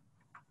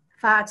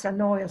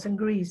and oils and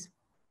grease.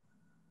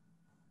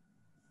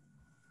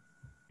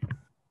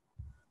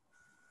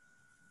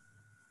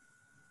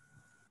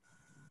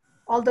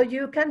 Although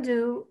you can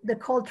do the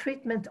cold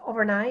treatment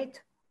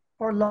overnight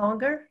or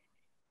longer,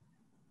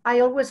 I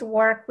always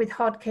work with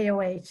hot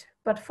KOH,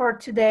 but for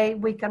today,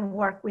 we can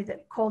work with a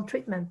cold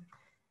treatment.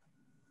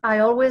 I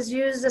always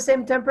use the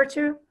same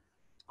temperature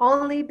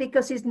only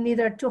because it's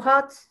neither too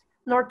hot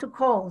nor too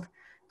cold.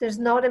 There's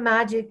not a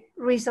magic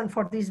reason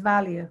for this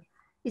value.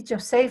 It's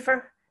just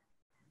safer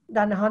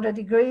than 100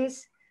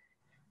 degrees.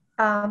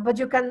 But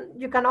you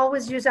can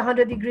always use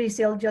 100 degrees,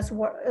 it'll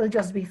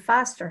just be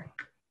faster.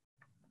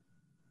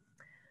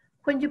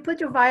 When you put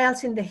your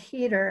vials in the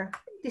heater,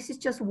 this is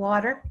just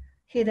water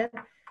heated.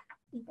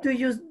 Do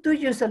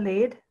use a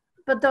lid,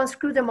 but don't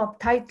screw them up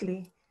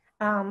tightly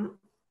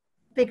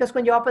because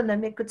when you open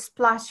them, it could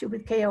splash you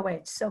with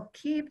KOH. So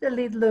keep the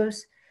lid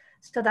loose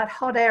so that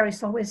hot air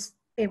is always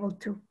able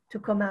to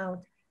come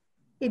out.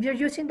 If you're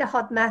using the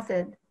hot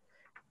method,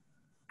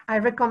 I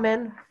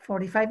recommend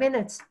 45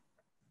 minutes.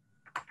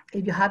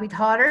 If you have it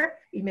hotter,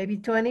 it may be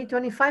 20,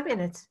 25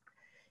 minutes.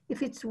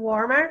 If it's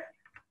warmer,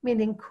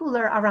 meaning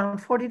cooler, around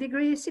 40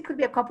 degrees, it could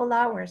be a couple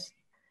hours.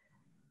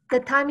 The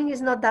timing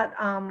is not that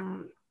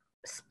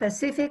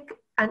specific,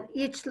 and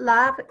each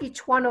lab,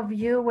 each one of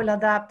you will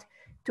adapt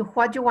to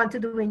what you want to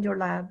do in your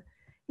lab.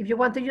 If you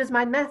want to use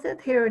my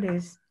method, here it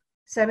is,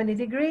 70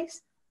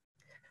 degrees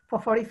for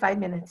 45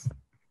 minutes.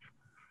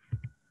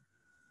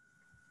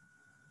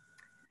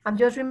 I'm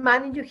just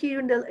reminding you here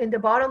in the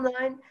bottom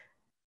line,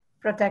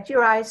 protect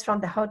your eyes from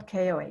the hot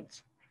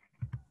KOH.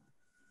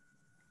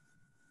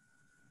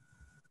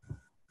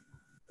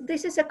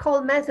 This is a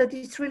cold method.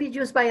 It's really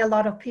used by a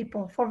lot of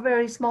people. For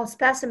very small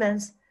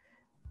specimens,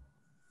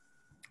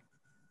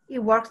 it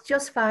works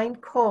just fine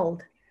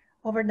cold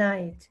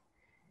overnight.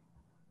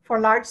 For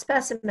large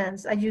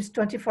specimens, I use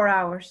 24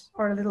 hours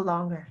or a little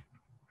longer.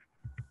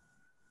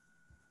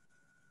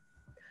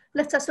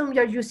 Let's assume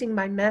you're using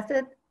my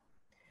method.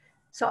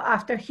 So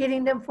after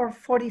heating them for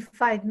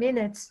 45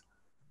 minutes,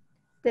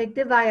 take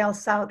the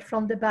vials out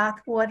from the bath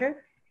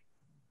water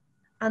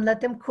and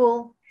let them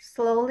cool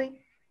slowly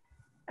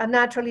and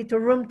naturally to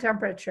room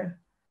temperature.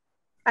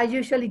 I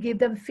usually give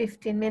them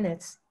 15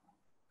 minutes.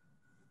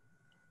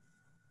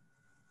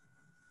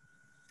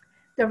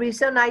 The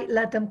reason I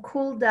let them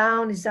cool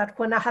down is that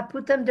when I have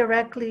put them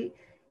directly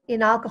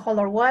in alcohol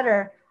or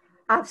water,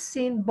 I've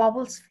seen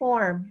bubbles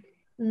form,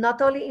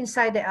 not only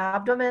inside the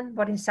abdomen,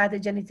 but inside the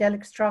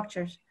genitalic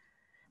structures,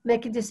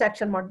 making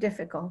dissection more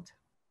difficult.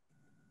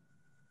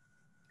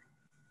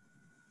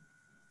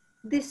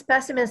 These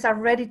specimens are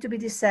ready to be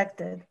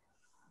dissected.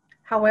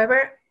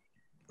 However,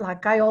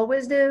 like I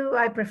always do,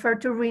 I prefer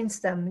to rinse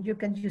them. You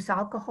can use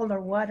alcohol or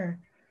water,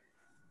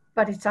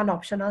 but it's an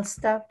optional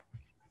step.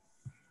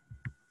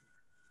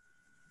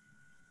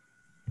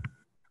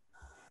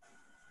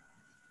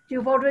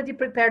 You've already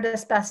prepared the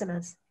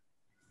specimens.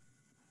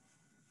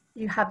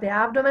 You have the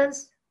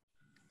abdomens,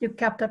 you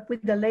kept up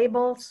with the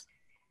labels,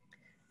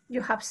 you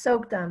have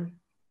soaked them,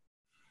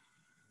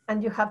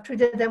 and you have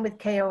treated them with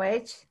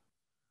KOH,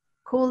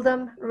 cooled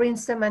them,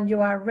 rinsed them, and you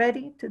are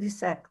ready to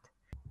dissect.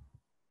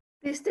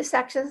 These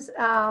dissections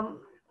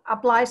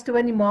applies to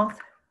any moth,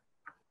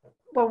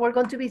 but we're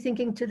going to be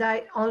thinking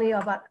today only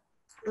about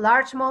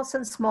large moths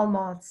and small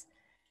moths.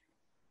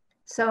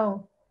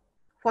 So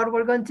what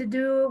we're going to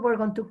do, we're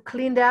going to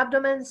clean the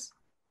abdomens,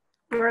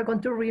 we're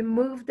going to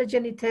remove the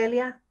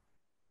genitalia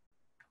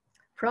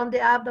from the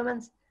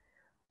abdomens,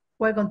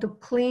 we're going to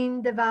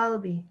clean the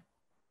valvi,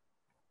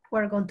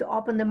 we're going to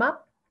open them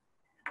up,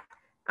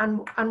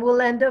 and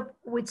we'll end up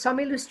with some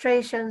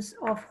illustrations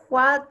of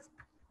what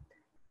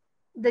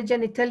the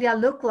genitalia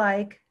look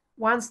like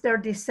once they're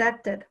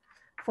dissected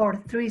for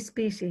 3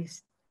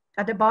 species.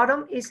 At the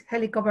bottom is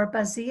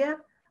Helicoverpacea,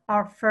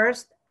 our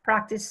first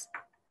practice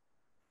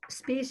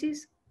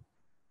species.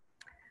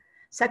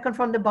 Second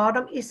from the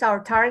bottom is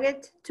our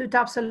target, Tuta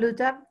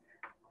absoluta,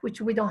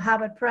 which we don't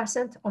have at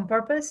present on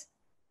purpose.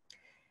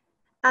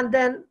 And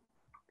then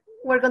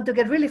we're going to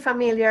get really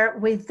familiar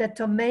with the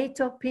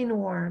tomato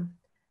pinworm,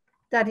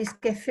 that is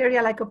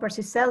Kefferia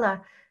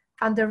lycopersicella.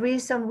 And the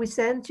reason we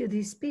sent you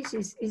this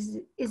species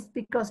is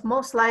because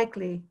most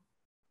likely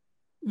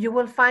you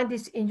will find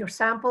this in your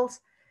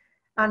samples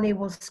and it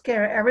will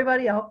scare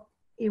everybody up.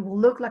 It will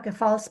look like a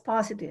false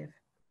positive.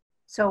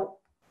 So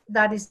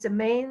that is the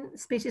main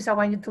species I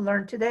want you to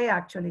learn today,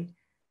 actually,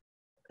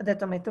 the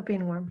tomato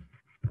pinworm.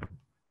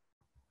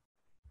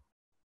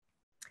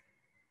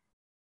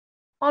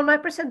 On my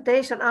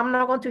presentation, I'm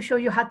not going to show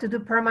you how to do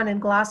permanent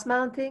glass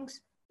mountings.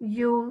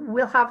 you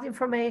will have the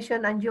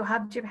information and you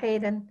have Jim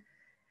Hayden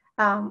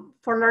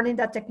for learning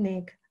that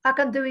technique. I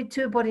can do it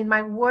too, but in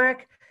my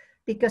work,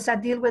 because I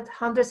deal with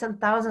hundreds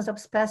and thousands of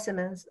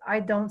specimens,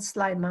 I don't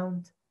slide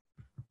mount.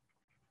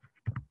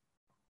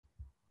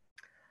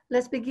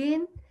 Let's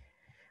begin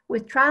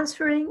with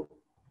transferring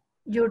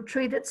your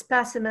treated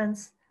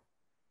specimens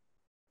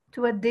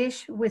to a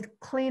dish with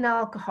clean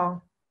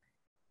alcohol.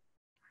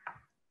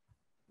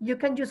 You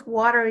can use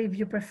water if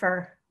you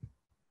prefer,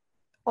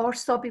 or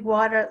soapy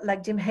water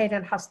like Jim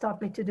Hayden has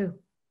taught me to do.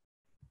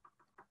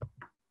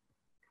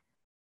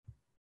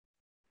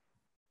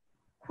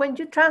 When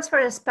you transfer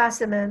a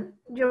specimen,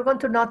 you're going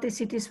to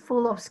notice it is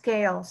full of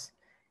scales.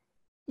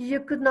 You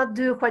could not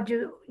do what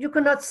you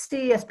could not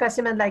see a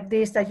specimen like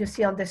this that you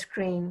see on the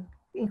screen,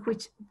 in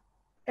which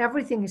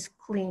everything is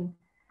clean.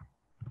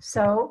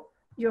 So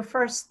your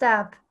first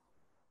step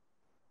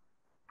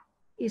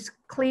is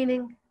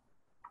cleaning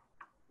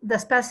the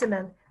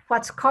specimen.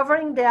 What's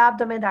covering the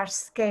abdomen are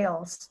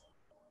scales.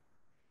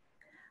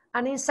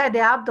 And inside the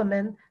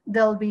abdomen,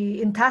 there'll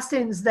be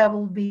intestines, there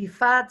will be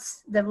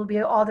fats, there will be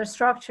other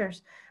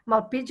structures,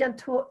 Malpighian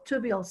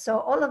tubules. So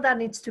all of that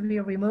needs to be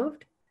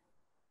removed,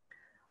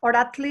 or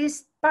at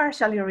least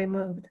partially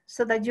removed,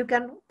 so that you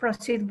can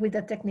proceed with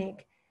the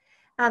technique.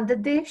 And the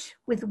dish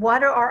with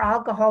water or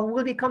alcohol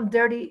will become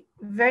dirty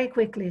very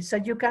quickly, so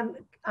you can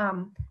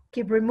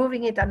keep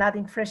removing it and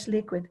adding fresh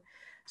liquid.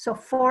 So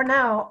for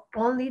now,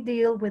 only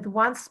deal with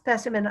one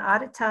specimen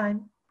at a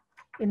time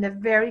in a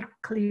very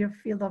clear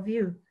field of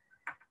view.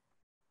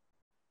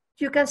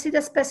 You can see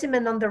the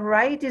specimen on the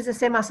right is the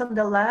same as on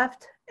the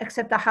left,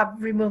 except I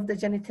have removed the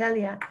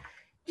genitalia.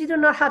 You do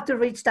not have to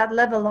reach that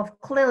level of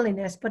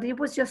cleanliness, but it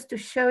was just to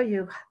show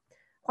you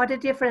what a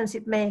difference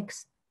it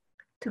makes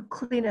to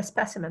clean a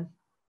specimen.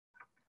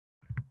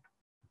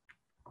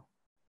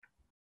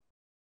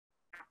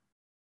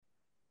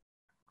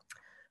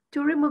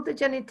 To remove the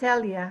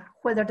genitalia,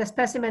 whether the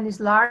specimen is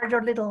large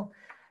or little,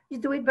 you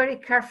do it very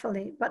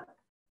carefully, but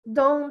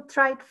don't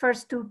try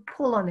first to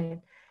pull on it.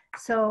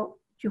 So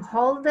you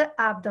hold the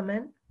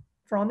abdomen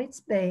from its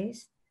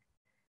base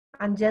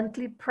and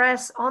gently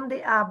press on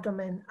the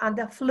abdomen, and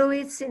the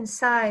fluids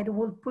inside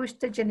will push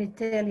the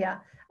genitalia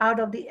out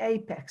of the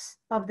apex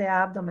of the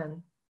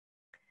abdomen.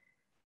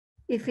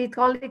 If it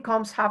only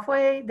comes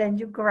halfway, then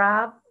you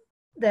grab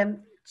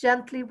them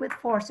gently with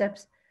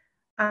forceps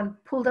and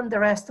pull them the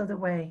rest of the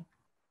way.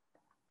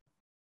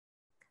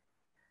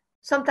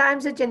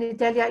 Sometimes the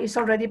genitalia is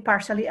already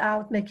partially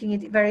out, making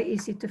it very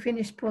easy to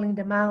finish pulling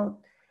them out.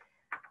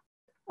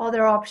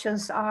 Other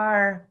options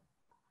are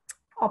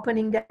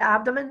opening the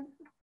abdomen.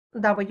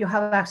 That way you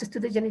have access to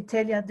the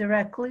genitalia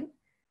directly.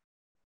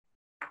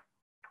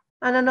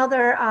 And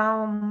another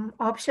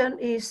option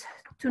is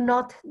to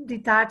not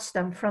detach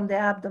them from the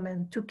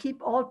abdomen, to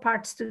keep all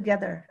parts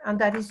together, and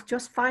that is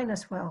just fine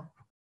as well.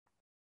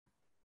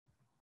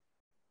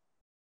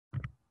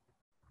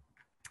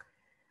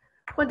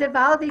 When the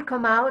valvi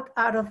come out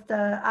of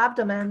the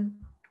abdomen,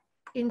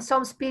 in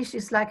some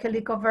species like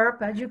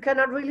Helicoverpa, you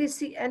cannot really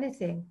see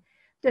anything.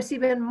 There's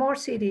even more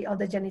CD on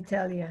the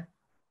genitalia.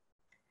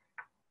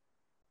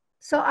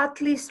 So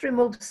at least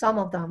remove some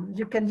of them.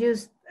 You can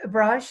use a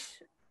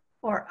brush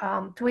or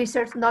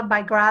tweezers, not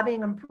by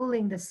grabbing and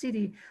pulling the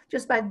CD,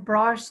 just by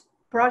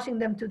brushing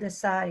them to the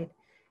side.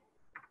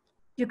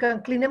 You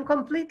can clean them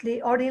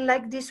completely, or in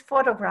like this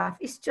photograph,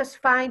 it's just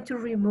fine to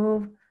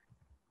remove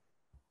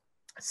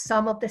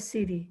some of the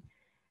CD.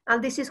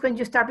 And this is when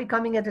you start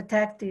becoming a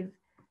detective.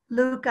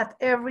 Look at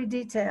every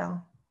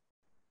detail.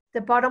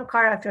 The bottom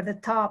character, the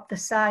top, the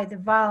side, the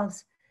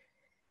valves.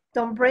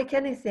 Don't break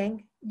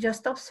anything,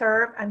 just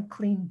observe and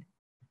clean.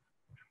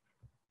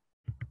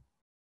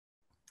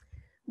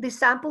 This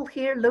sample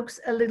here looks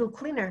a little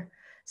cleaner.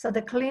 So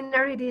the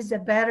cleaner it is, the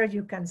better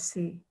you can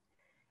see.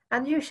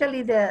 And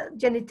usually the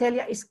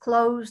genitalia is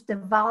closed, the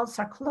valves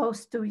are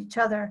close to each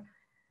other.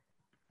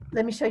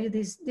 Let me show you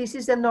this. This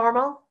is the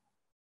normal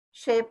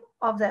shape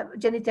of the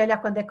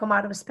genitalia when they come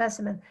out of a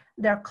specimen.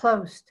 They're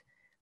closed.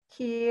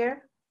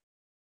 Here,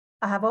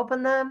 I have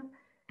opened them,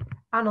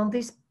 and on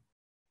this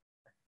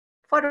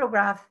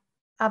photograph,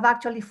 I've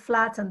actually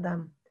flattened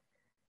them.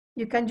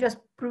 You can just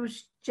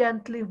push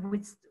gently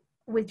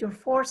with your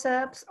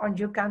forceps, or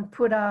you can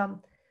put a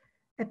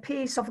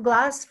piece of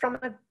glass from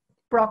a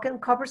broken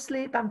cover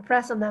slip and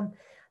press on them.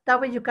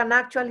 That way you can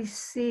actually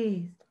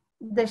see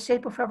the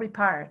shape of every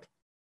part.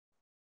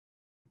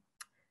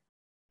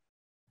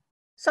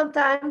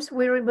 Sometimes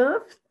we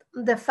remove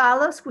the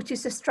phallus, which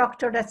is a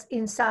structure that's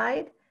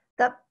inside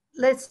that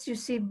lets you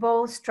see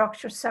both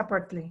structures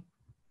separately.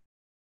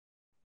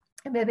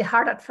 It may be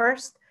hard at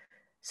first,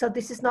 so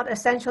this is not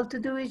essential to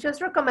do. It's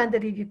just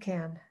recommended if you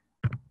can.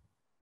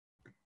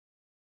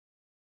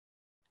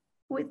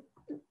 With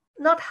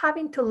not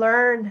having to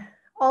learn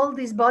all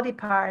these body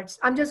parts,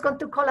 I'm just going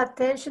to call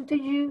attention to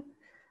you,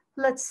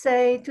 let's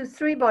say, to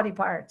 3 body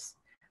parts.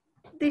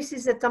 This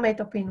is a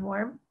tomato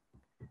pinworm,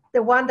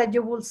 the one that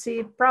you will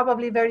see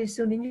probably very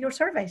soon in your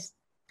surveys.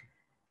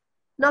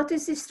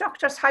 Notice these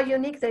structures, how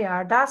unique they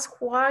are. That's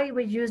why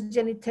we use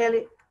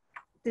genitalia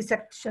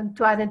dissection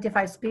to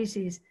identify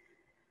species.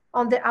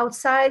 On the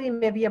outside, it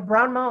may be a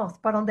brown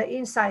moth, but on the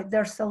inside,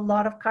 there's a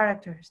lot of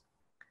characters.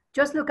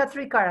 Just look at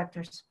 3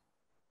 characters.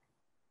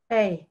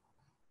 A,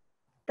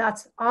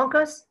 that's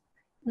ONCUS.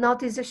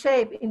 Notice the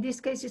shape. In this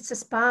case, it's a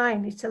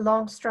spine. It's a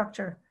long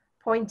structure,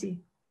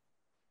 pointy.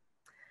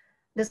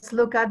 Let's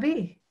look at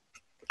B.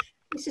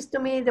 This is, to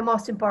me, the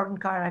most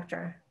important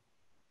character.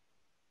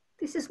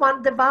 This is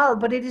the valve,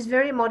 but it is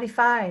very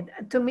modified.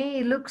 To me,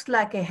 it looks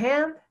like a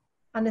hand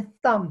and a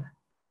thumb.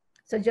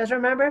 So just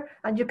remember,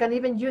 and you can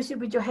even use it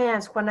with your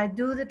hands. When I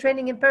do the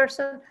training in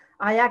person,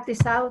 I act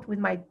this out with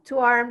my 2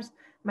 arms,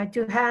 my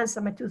 2 hands,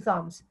 and my 2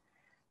 thumbs.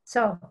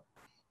 So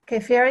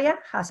Kefauria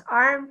has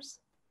arms,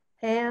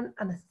 hand,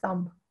 and a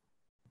thumb.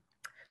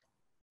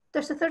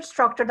 There's a third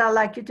structure that I'd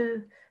like you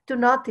to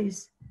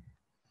notice.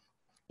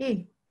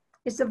 E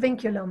is the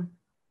vinculum.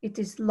 It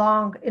is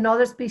long. In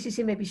other species,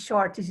 it may be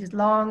short. This is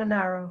long and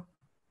narrow.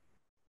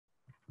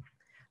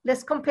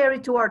 Let's compare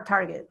it to our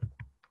target.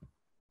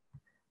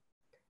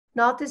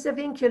 Notice the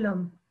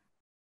vinculum.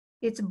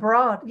 It's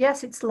broad.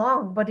 Yes, it's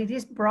long, but it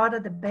is broad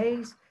at the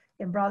base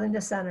and broad in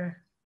the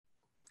center.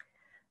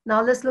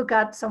 Now let's look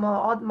at some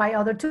of my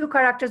other 2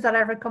 characters that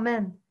I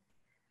recommend.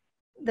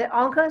 The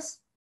ONCUS,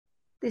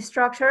 this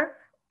structure,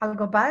 I'll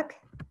go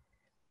back.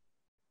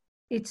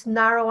 It's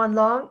narrow and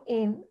long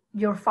in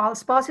your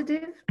false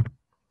positive.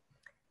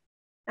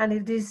 And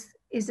if this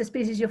is the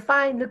species you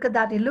find, look at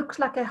that. It looks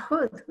like a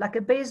hood, like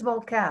a baseball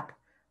cap.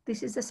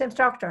 This is the same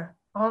structure,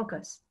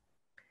 ONCUS.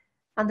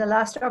 And the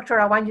last structure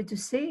I want you to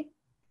see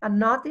and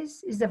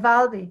notice is the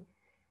valve.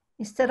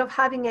 Instead of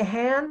having a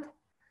hand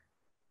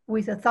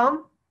with a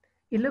thumb,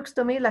 it looks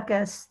to me like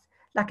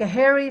a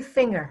hairy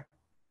finger.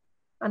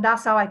 And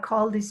that's how I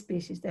call this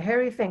species, the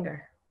hairy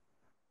finger.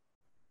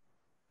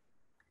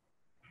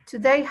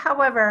 Today,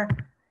 however,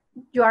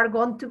 you are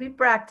going to be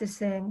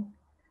practicing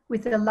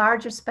with a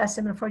larger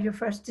specimen for your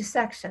first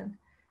dissection.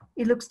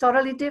 It looks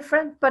totally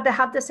different, but they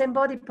have the same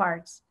body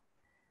parts.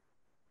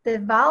 The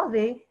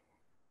valvae,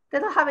 they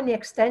don't have any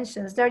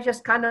extensions. They're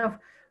just kind of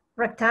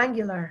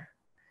rectangular.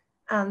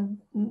 And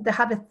they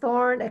have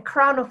a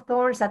crown of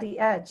thorns at the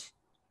edge.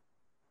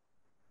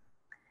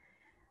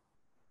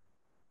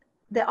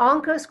 The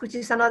ONCUS, which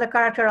is another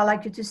character I'd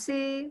like you to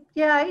see,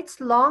 yeah, it's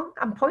long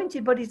and pointy,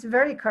 but it's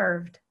very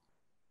curved.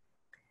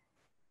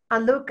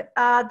 And look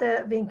at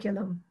the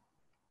vinculum.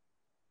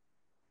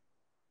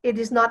 It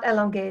is not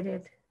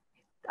elongated.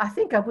 I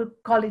think I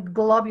would call it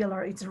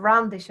globular. It's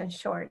roundish and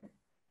short.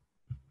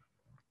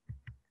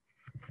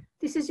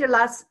 This is your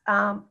last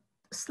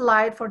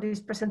slide for this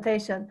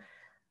presentation.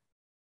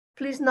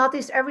 Please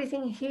notice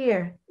everything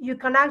here. You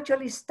can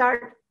actually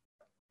start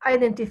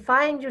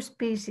identifying your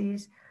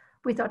species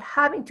without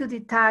having to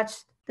detach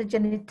the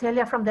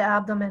genitalia from the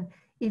abdomen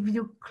if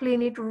you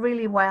clean it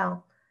really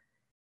well.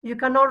 You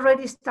can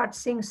already start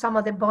seeing some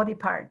of the body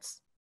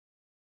parts.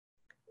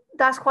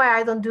 That's why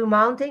I don't do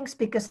mountings,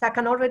 because I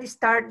can already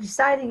start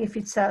deciding if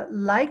it's a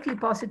likely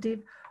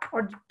positive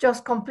or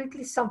just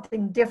completely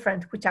something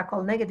different, which I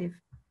call negative.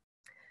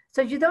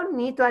 So you don't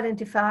need to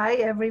identify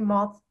every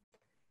moth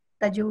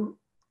that you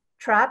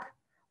trap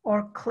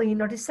or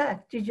clean or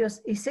dissect. You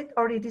just, is it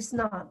or it is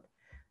not?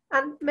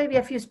 And maybe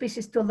a few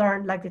species to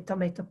learn, like the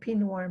tomato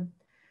pinworm.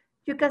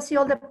 You can see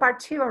all the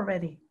parts here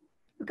already.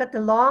 Look at the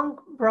long,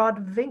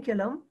 broad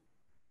vinculum.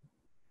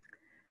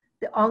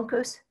 The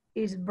ONCUS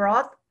is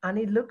broad and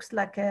it looks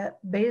like a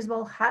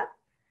baseball hat.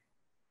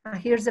 And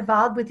here's the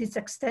valve with its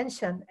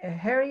extension, a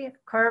hairy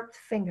curved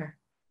finger.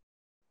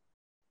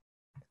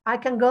 I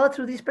can go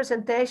through this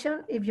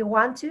presentation if you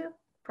want to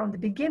from the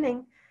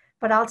beginning,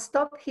 but I'll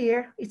stop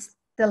here. It's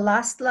the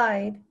last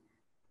slide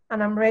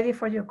and I'm ready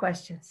for your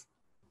questions.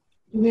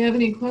 Do we have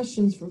any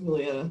questions for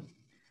Julieta?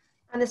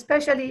 And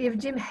especially if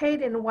Jim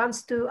Hayden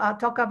wants to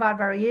talk about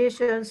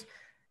variations,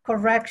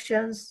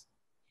 corrections,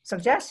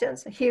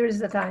 suggestions, here is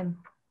the time.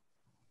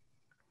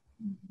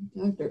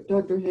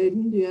 Dr.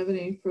 Hayden, do you have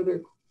any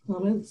further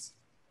comments?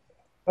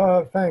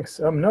 Thanks.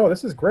 No,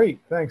 this is great.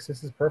 Thanks.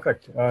 This is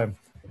perfect.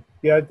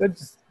 Yeah,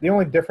 that's the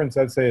only difference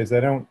I'd say is I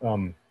don't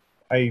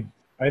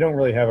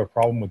really have a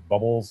problem with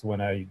bubbles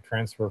when I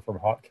transfer from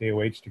hot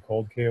KOH to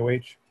cold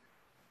KOH.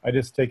 I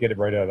just take it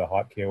right out of the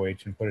hot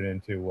KOH and put it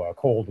into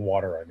cold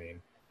water. I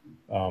mean,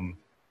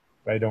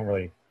 I don't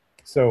really.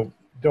 So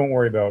don't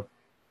worry about.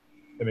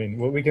 I mean,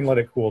 we can let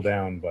it cool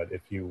down, but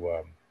if you,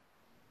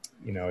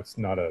 you know, it's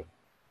not a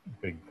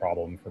big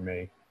problem for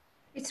me.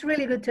 It's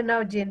really good to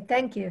know, Jim.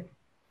 Thank you.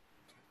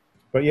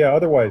 But yeah,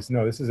 otherwise,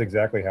 no, this is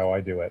exactly how I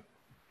do it.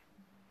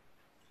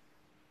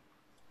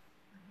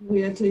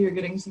 Julieta, you're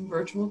getting some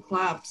virtual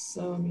claps.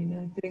 So, I mean,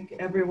 I think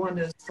everyone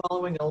is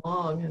following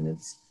along and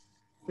it's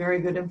very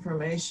good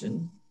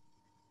information.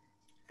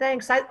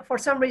 Thanks. For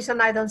some reason,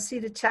 I don't see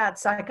the chat,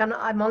 so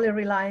I'm only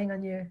relying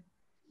on you.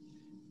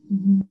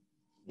 Mm-hmm.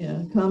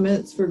 Yeah,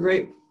 comments for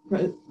great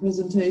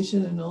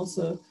presentation and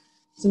also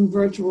some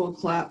virtual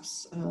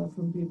claps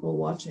from people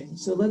watching.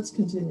 So let's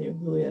continue,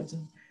 Julieta.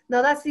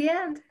 No, that's the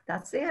end.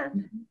 That's the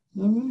end.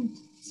 All right.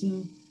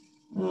 So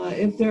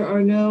if there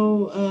are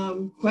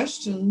no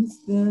questions,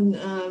 then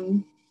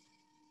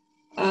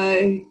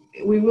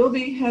We will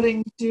be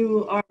heading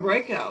to our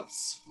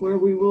breakouts, where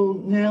we will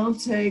now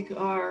take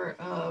our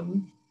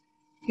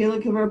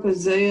Helicoverpa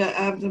zea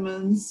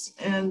abdomens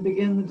and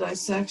begin the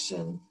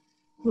dissection.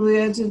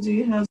 Julieta, do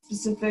you have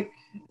specific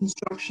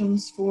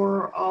instructions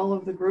for all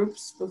of the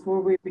groups before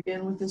we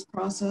begin with this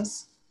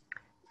process?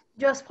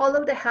 Just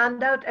follow the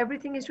handout.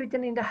 Everything is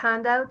written in the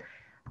handout.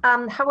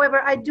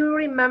 However, I do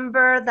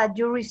remember that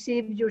you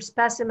received your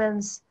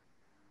specimens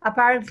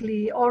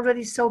apparently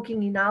already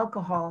soaking in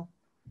alcohol.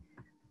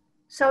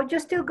 So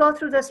just still go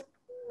through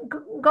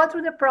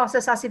the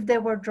process as if they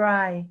were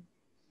dry.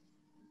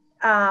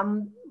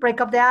 Break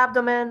up the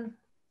abdomen,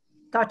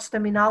 touch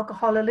them in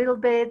alcohol a little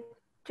bit,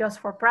 just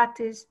for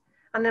practice,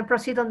 and then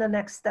proceed on the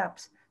next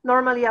steps.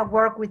 Normally I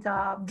work with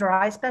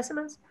dry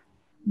specimens,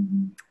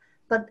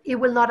 but it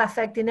will not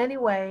affect in any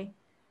way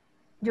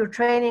your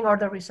training or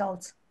the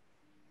results.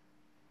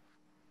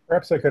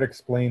 Perhaps I could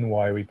explain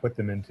why we put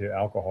them into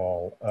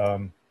alcohol.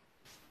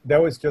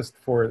 That was just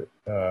for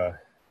the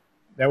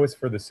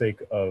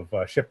sake of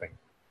shipping.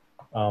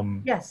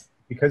 Yes.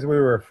 Because we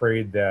were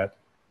afraid that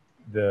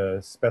the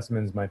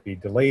specimens might be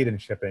delayed in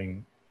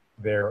shipping,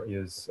 there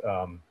is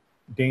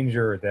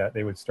danger that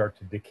they would start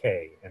to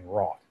decay and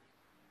rot.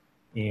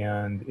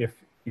 And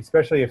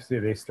especially if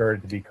they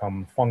started to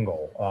become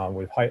fungal,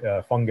 with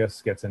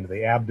fungus gets into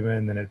the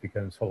abdomen, then it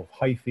becomes full of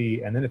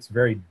hyphae, and then it's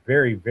very,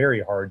 very,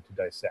 very hard to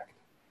dissect.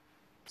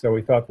 So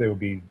we thought that it would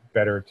be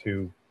better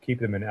to keep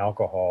them in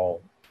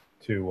alcohol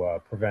to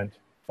prevent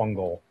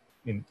fungi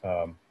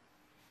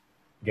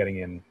getting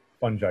in.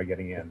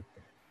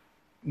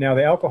 Now,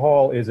 the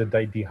alcohol is a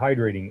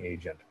dehydrating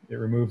agent. It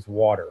removes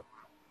water.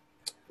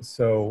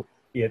 So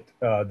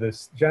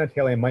this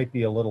genitalia might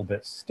be a little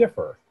bit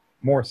stiffer,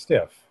 more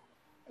stiff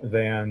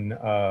than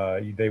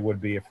they would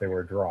be if they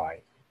were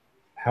dry.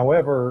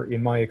 However,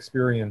 in my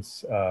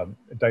experience,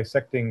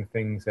 dissecting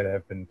things that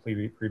have been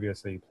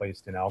previously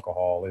placed in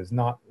alcohol is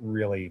not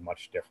really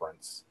much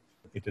difference.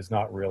 It does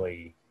not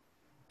really,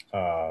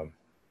 all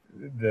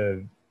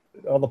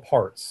the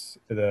parts,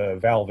 the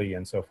valvae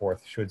and so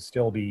forth, should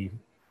still be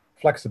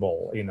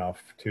flexible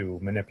enough to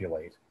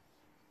manipulate.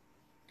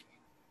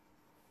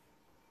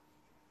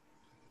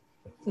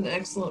 That's an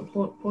excellent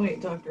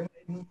point, Dr.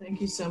 Hayden. Thank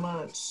you so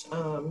much.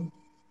 Well,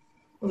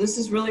 this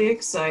is really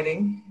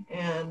exciting,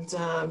 and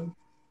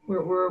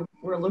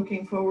we're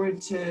looking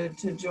forward to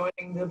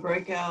joining the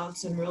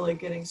breakouts and really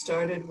getting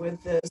started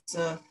with this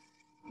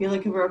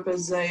Helicoverpa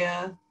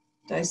zea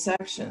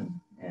dissection.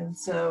 And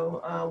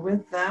so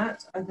with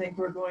that, I think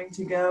we're going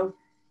to go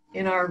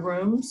in our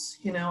rooms.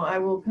 I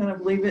will kind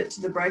of leave it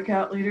to the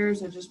breakout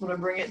leaders. I just want to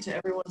bring it to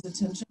everyone's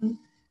attention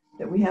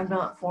that we have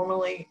not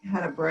formally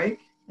had a break.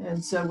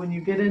 And so when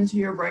you get into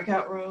your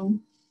breakout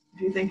room,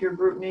 if you think your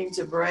group needs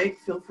a break,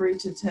 feel free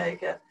to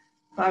take a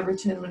 5 or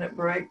 10 minute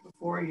break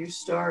before you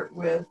start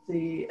with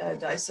the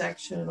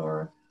dissection,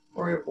 or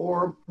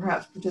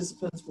perhaps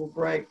participants will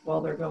break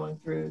while they're going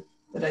through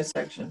the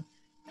dissection.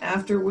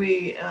 After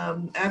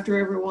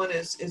everyone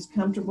is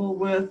comfortable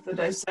with the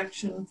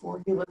dissection for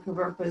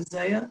Helicoverpa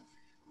zea,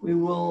 we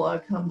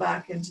will come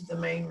back into the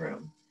main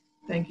room.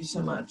 Thank you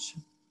so much.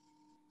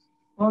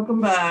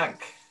 Welcome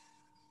back.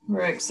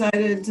 We're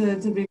excited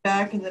to be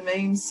back in the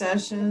main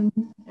session,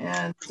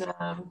 and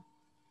I'm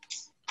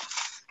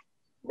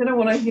gonna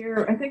want to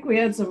hear, I think we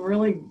had some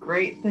really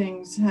great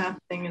things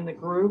happening in the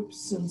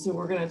groups, and so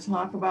we're going to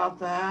talk about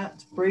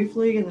that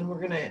briefly, and then we're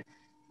going to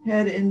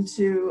head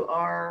into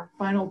our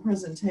final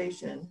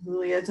presentation.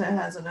 Julieta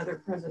has another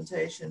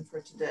presentation for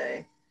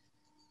today.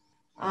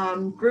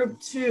 Group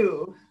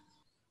 2.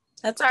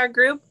 That's our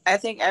group. I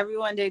think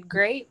everyone did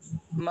great.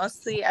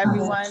 Mostly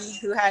everyone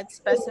who had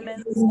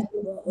specimens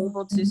were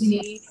able to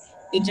see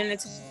the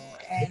genitalia,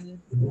 and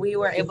we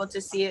were able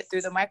to see it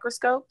through the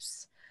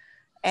microscopes.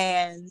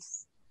 And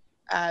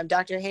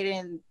Dr.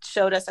 Hayden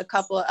showed us a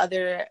couple of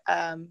other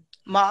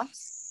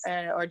moths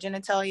or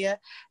genitalia,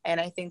 and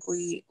I think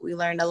we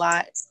learned a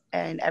lot,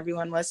 and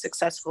everyone was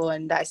successful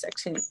in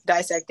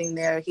dissecting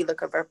their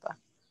Helicoverpa.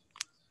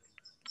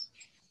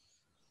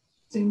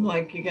 Seemed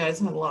like you guys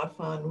had a lot of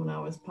fun when I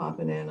was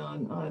popping in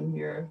on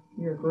your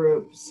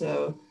group.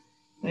 So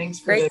thanks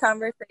for great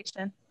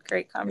conversation.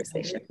 Great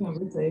conversation. Great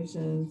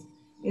conversations.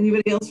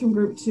 Anybody else from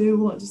group 2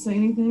 want to say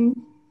anything?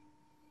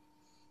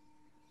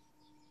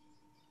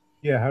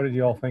 Yeah, how did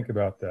you all think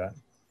about that?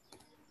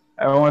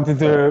 I wanted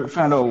to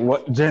find out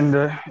what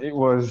gender it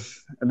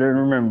was. I don't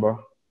remember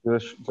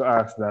just to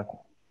ask that.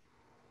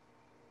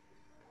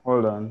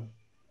 Hold on.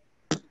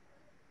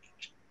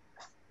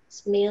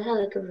 It's male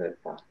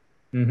Helicoverpa.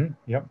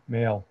 Yep,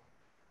 male.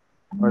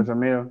 Oh, it's a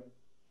male.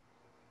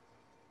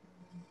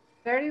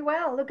 Very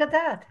well. Look at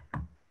that.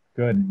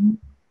 Good.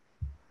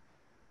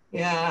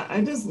 Yeah,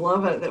 I just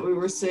love it that we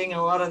were seeing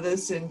a lot of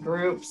this in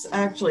groups,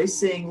 actually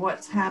seeing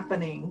what's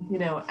happening,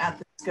 at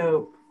the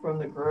scope from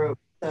the group.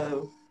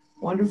 So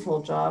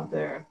wonderful job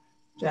there,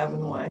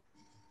 Javanway.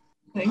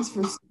 Thanks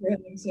for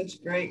having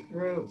such great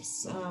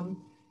groups.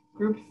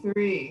 Group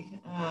 3,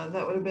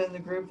 that would have been the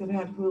group that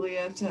had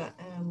Julieta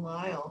and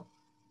Lyle.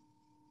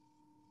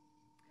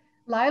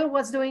 Lyle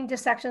was doing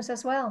dissections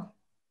as well.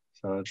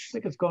 So I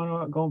think it's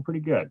going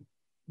pretty good.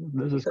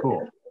 This is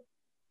cool.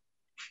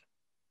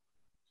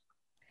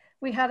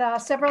 We had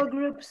several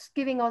groups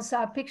giving us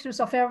pictures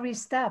of every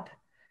step.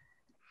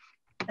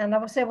 And I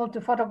was able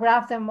to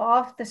photograph them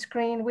off the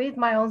screen with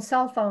my own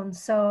cell phone.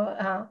 So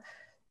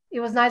it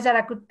was nice that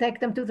I could take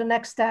them to the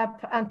next step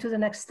and to the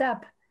next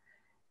step.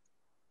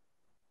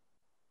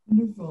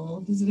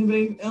 Wonderful. Does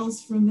anybody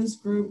else from this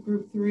group,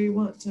 group 3,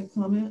 want to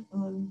comment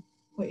on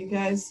what you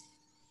guys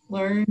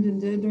learned and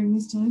did during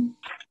this time?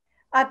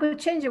 I could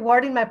change a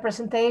word in my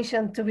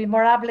presentation to be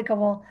more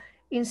applicable.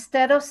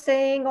 Instead of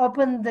saying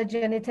open the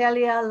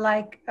genitalia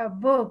like a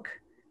book,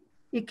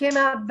 it came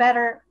out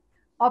better,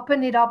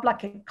 open it up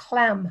like a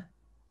clam.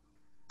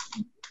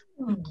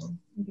 Oh,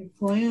 like a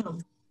clam.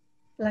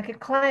 Like a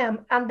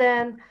clam. And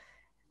then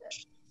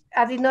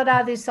I did not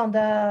add this on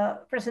the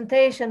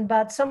presentation,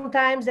 but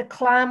sometimes the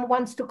clam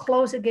wants to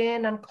close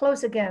again and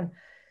close again.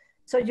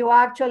 So you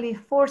actually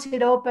force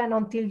it open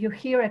until you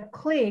hear a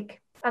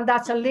click, and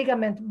that's a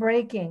ligament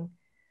breaking.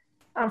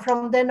 And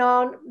from then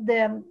on,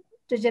 the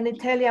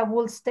genitalia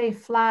will stay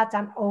flat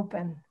and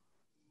open.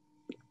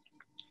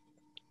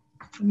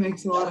 It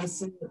makes a lot of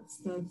sense.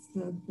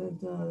 That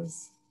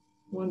does.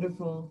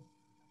 Wonderful.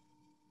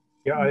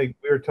 Yeah, we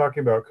were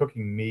talking about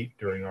cooking meat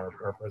during our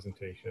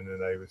presentation,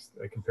 and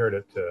I compared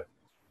it to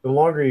the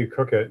longer you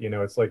cook it,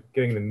 it's like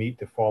getting the meat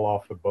to fall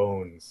off the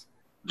bones.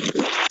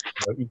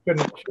 You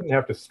shouldn't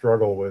have to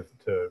struggle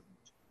to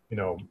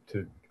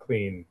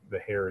clean the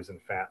hairs and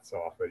fats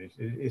off it.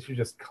 It should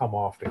just come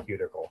off the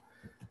cuticle.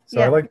 So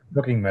yeah. I like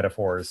cooking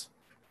metaphors.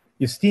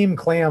 You steam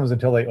clams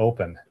until they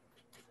open.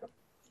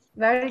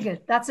 Very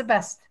good. That's the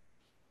best.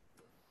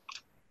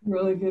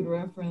 Really good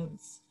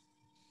reference.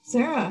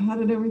 Sarah, how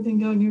did everything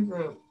go in your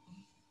group?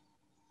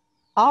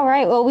 All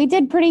right. Well, we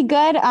did pretty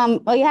good.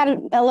 We had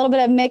a little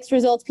bit of mixed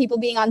results, people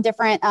being on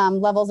different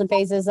levels and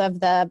phases of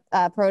the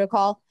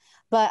protocol.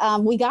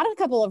 But we got a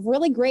couple of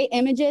really great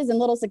images and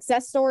little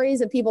success stories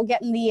of people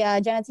getting the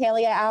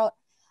genitalia out,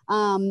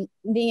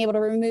 being able to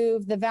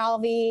remove the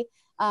valve,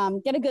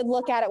 get a good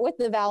look at it with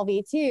the valve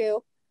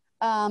too.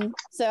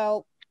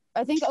 So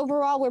I think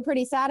overall we're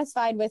pretty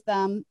satisfied with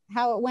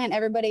how it went.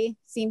 Everybody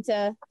seemed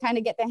to kind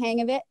of get the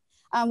hang of it.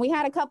 We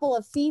had a couple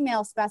of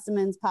female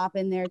specimens pop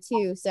in there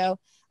too. So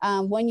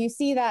when you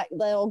see that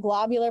little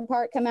globular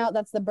part come out,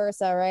 that's the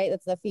bursa, right?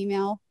 That's the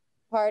female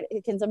part.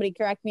 Can somebody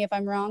correct me if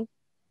I'm wrong?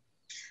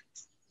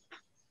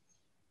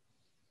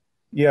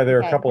 Yeah, there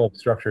are a couple of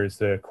structures,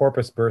 the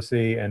corpus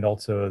bursae and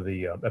also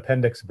the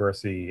appendix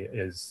bursae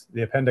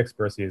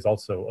is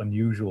also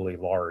unusually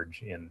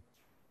large in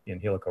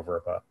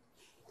Helicoverpa.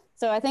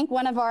 So I think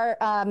one of our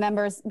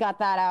members got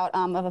that out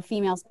of a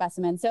female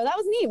specimen. So that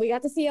was neat. We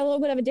got to see a little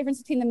bit of a difference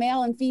between the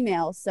male and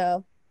female.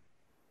 So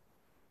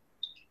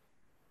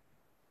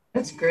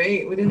that's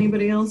great. Would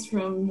anybody else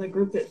from the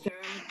group that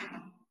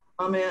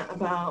comment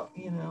about,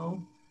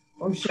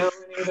 or show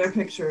any of their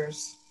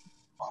pictures?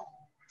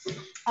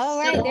 All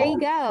right, there you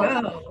go.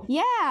 Wow.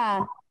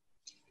 Yeah.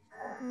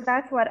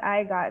 That's what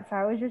I got. So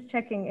I was just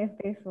checking if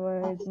this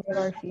was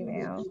male or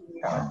female.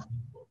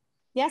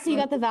 Yeah, so you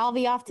got the valve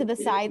off to the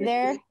side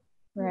there.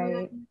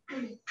 Right.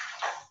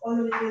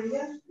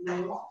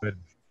 Good.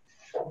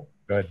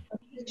 Good.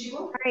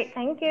 All right,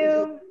 thank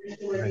you.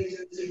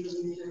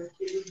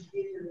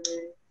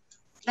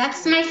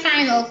 That's my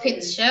final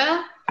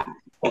picture.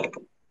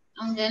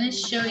 I'm gonna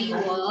show you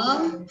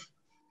all.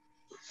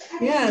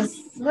 Yes.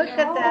 Look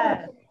at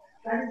that.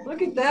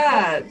 Look at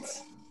that.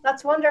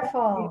 That's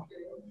wonderful.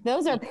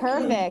 Those are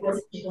perfect.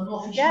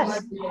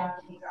 Yes.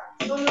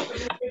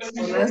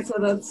 Vanessa,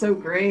 that's so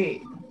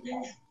great.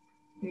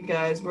 You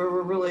guys,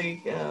 we're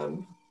really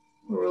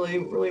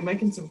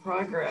making some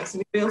progress.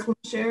 Anybody else want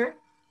to share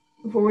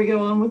before we go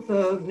on with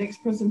the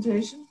next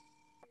presentation?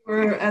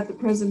 We're at the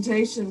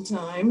presentation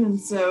time, and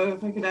so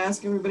if I could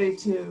ask everybody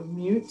to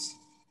mute,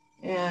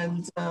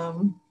 and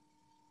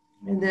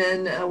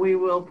then we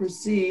will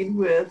proceed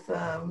with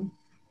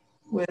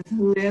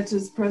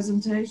Julieta's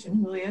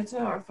presentation. Julieta,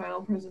 our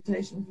final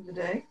presentation for the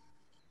day.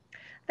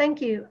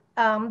 Thank you.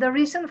 The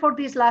reason for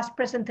this last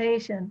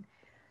presentation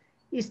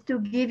is to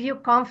give you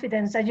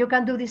confidence that you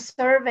can do this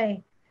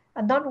survey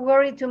and don't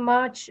worry too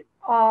much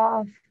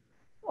of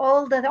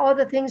all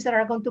the things that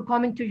are going to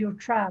come into your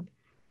trap.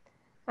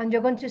 And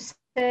you're going to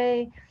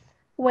say,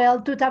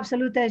 well, Tuta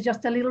absoluta is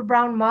just a little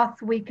brown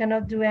moth. We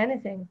cannot do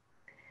anything.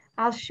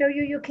 I'll show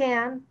you you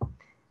can.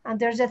 And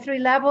there's the 3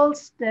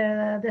 levels,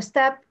 the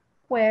step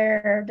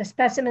where the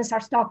specimens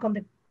are stuck on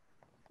the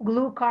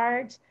glue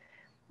cards,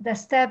 the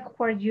step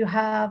where you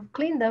have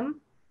cleaned them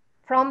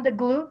from the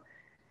glue,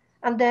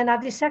 and then a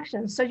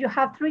dissection. So you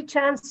have 3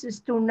 chances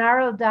to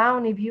narrow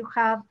down if you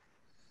have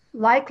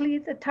likely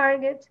the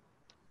target,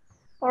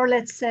 or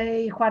let's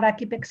say what I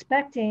keep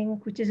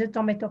expecting, which is a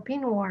tomato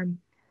pinworm.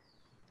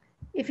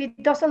 If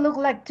it doesn't look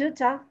like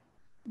Tuta,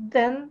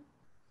 then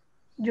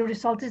your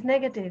result is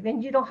negative,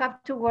 and you don't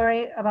have to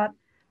worry about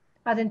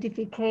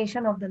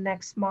identification of the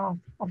next moth,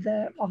 of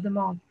the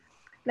moth.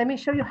 Let me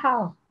show you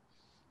how.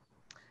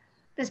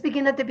 Let's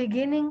begin at the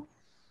beginning.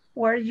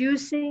 we're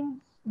using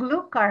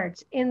glue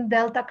cards in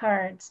Delta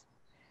cards.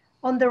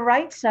 On the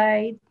right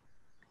side,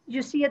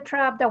 you see a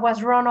trap that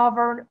was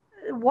run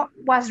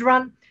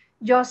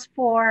just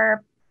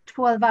for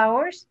 12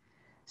 hours.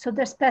 So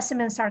the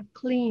specimens are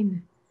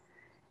clean.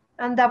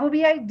 And that would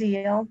be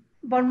ideal,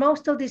 but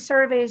most of the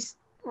surveys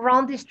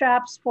run these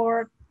traps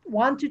for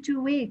 1 to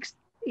 2 weeks,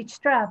 each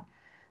trap.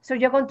 So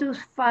you're going to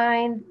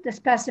find the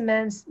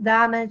specimens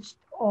damaged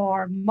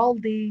or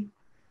moldy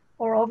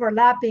or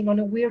overlapping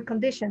on weird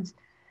conditions.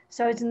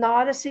 So it's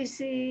not as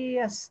easy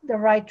as the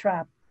right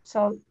trap.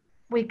 So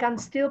we can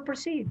still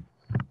proceed.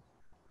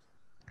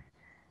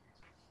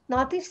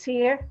 Notice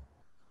here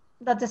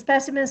that the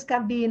specimens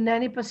can be in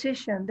any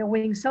position, the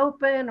wings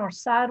open or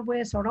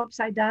sideways or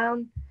upside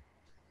down.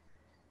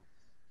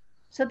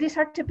 So these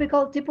are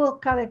typical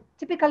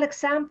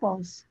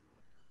examples,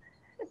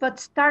 but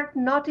start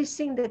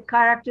noticing the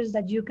characters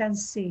that you can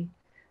see.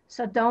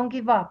 So don't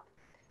give up.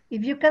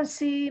 If you can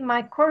see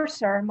my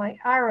cursor, my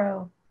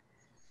arrow,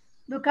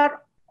 look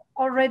at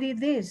already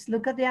this.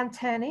 Look at the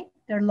antennae.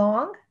 They're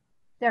long,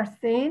 they're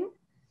thin,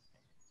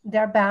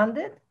 they're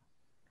banded.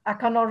 I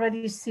can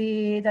already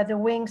see that the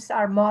wings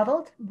are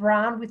mottled,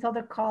 brown with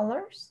other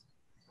colors.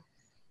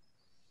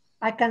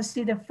 I can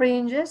see the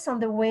fringes on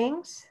the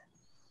wings.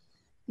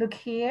 Look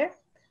here.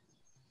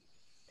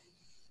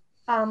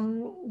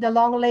 The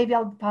long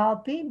labial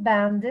palpi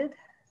banded,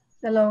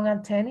 the long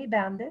antennae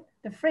banded,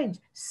 the fringe.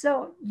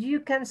 So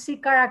you can see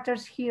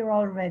characters here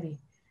already.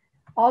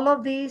 All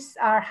of these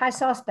are high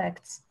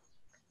suspects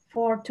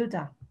for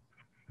Tuta.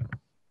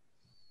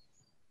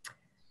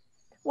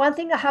 One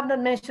thing I have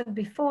not mentioned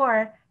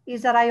before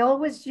is that I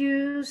always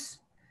use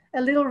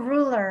a little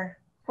ruler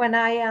when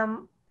I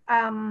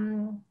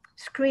am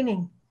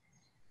screening.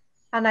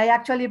 And I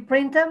actually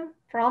print them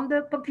from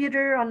the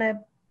computer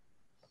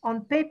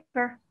on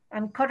paper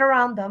and cut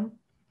around them.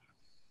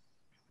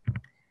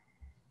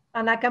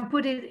 And I can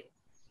put it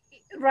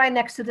right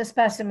next to the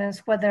specimens,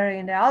 whether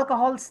in the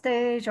alcohol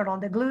stage or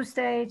on the glue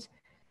stage,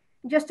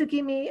 just to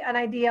give me an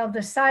idea of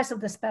the size of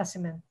the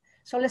specimen.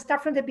 So let's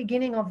start from the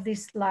beginning of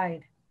this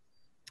slide.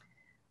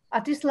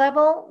 At this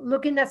level,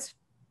 looking at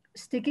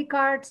sticky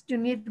cards, you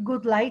need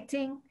good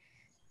lighting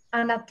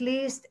and at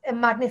least a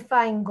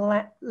magnifying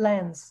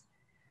lens.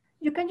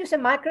 You can use a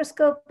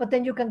microscope, but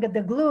then you can get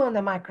the glue on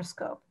the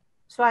microscope.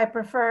 So I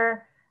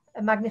prefer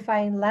a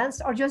magnifying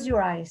lens or just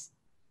your eyes.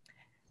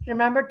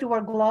 Remember to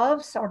wear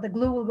gloves or the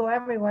glue will go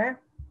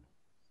everywhere.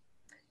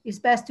 It's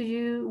best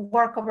to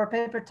work over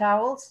paper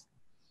towels.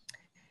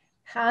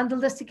 Handle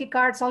the sticky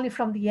cards only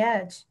from the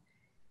edge.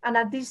 And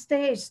at this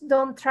stage,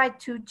 don't try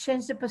to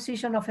change the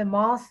position of a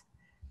moth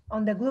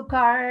on the glue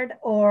card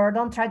or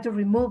don't try to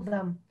remove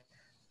them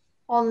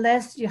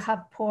unless you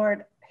have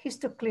poured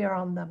HistoClear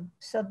on them.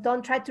 So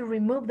don't try to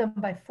remove them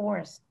by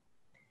force.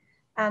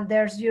 And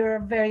there's your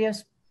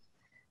various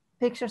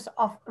pictures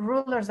of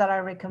rulers that I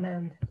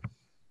recommend.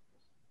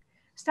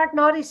 Start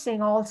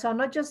noticing also,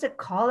 not just the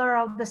color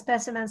of the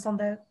specimens on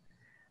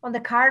the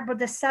card, but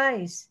the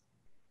size.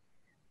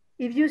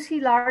 If you see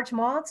large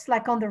moths,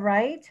 like on the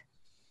right,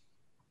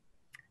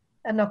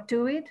 a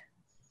noctuid,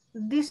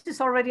 this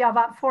is already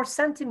about 4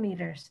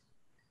 centimeters.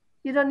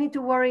 You don't need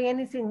to worry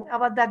anything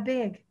about that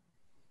big.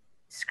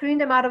 Screen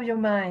them out of your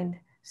mind.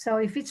 So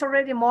if it's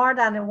already more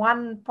than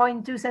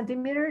 1.2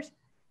 centimeters,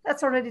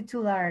 that's already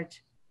too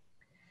large.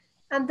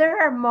 And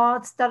there are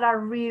moths that are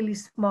really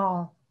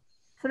small,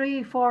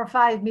 3, 4,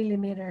 5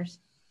 millimeters.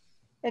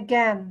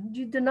 Again,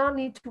 you do not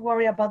need to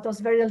worry about those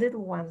very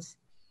little ones.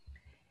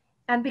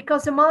 And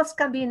because the moths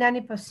can be in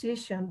any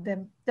position,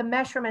 the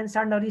measurements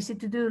are not easy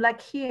to do.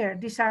 Like here,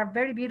 these are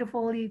very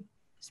beautifully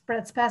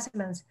spread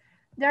specimens.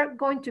 They're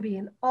going to be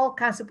in all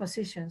kinds of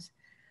positions.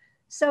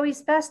 So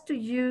it's best to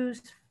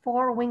use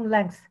 4 wing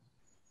length.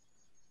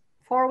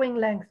 4 wing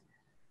length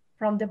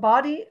from the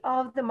body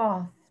of the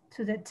moth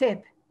to the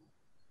tip.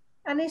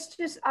 And it's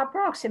just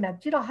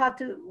approximate. You don't have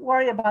to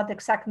worry about the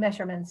exact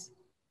measurements.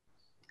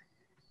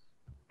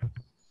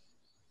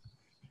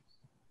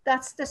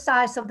 That's the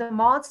size of the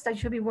moths that you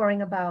should be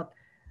worrying about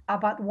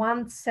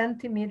 1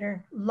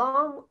 centimeter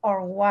long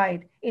or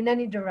wide in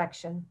any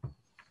direction.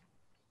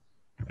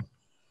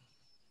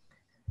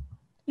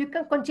 You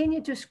can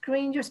continue to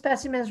screen your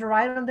specimens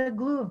right on the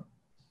glue.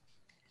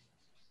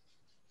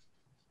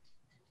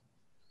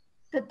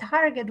 The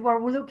target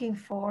we're looking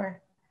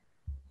for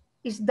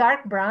is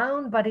dark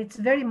brown, but it's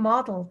very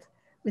mottled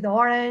with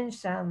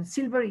orange and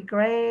silvery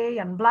gray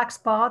and black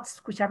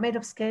spots, which are made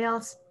of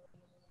scales.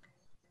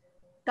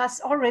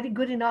 That's already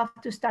good enough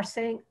to start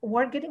saying,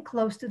 we're getting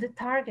close to the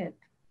target.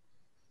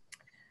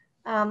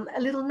 A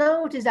little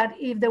note is that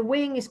if the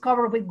wing is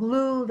covered with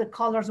glue, the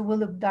colors will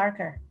look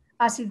darker,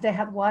 as if they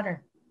had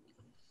water.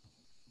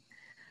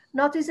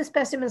 Notice the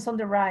specimens on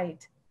the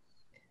right.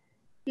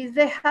 If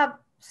they have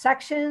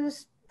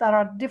sections that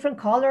are different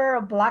color,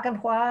 black and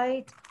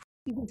white,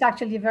 it's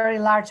actually a very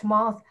large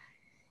moth,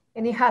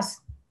 and it has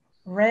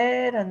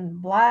red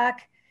and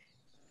black,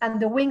 and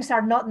the wings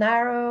are not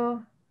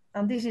narrow,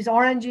 and this is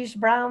orangish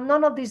brown.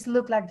 None of these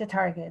look like the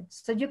target.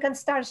 So you can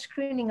start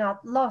screening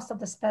out lots of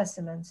the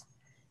specimens.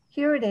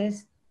 Here it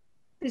is.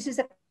 This is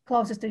the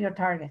closest to your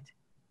target.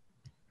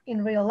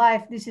 In real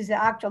life, this is the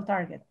actual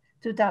target,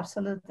 Tuta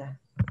absoluta.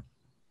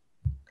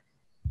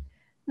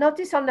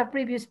 Notice on the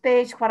previous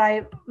page what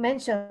I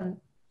mentioned.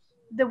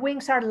 The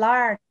wings are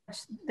large,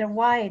 they're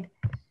wide.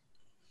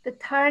 The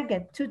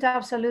target, Tuta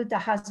absoluta,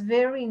 has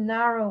very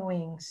narrow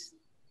wings.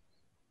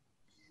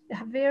 They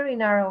have very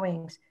narrow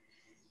wings.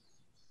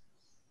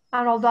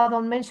 And although I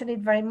don't mention it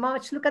very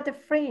much, look at the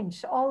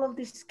fringe. All of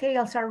these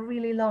scales are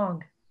really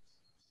long.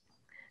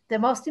 The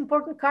most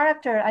important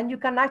character, and you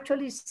can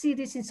actually see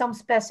this in some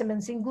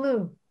specimens in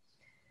glue,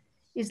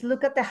 is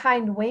look at the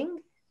hind wing.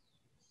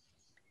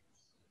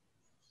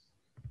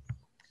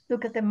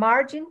 Look at the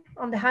margin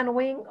on the hind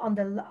wing, on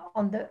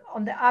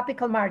the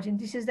apical margin.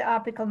 This is the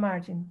apical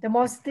margin, the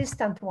most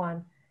distant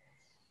one.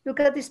 Look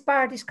at this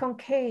part is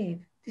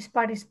concave. This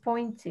part is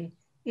pointy.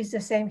 It's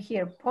the same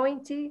here,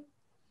 pointy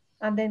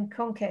and then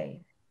concave.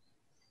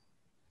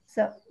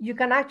 So you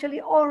can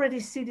actually already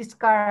see this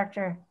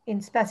character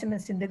in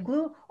specimens in the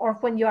glue or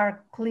when you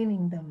are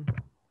cleaning them.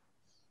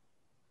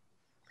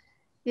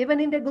 Even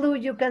in the glue,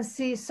 you can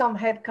see some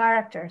head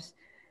characters.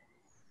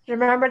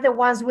 Remember the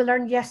ones we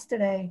learned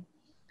yesterday?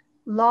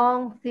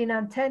 Long, thin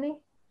antennae.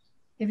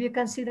 If you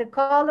can see the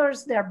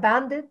colors, they're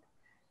banded,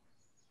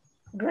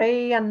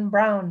 gray and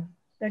brown.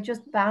 They're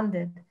just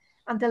banded.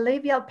 And the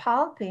labial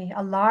palpi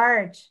are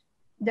large.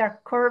 They're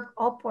curved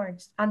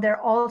upwards and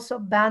they're also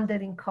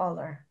banded in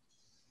color.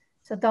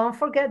 So don't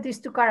forget these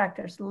two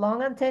characters,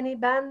 long antennae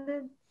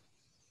banded,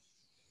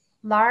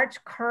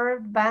 large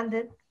curved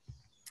banded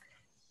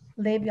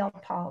labial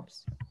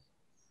palps.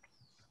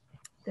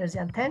 There's the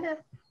antenna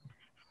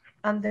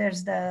and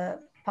there's the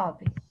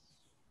palpi.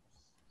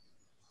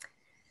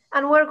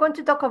 And we're going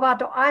to talk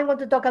about, or I'm going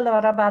to talk a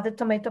lot about the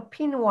tomato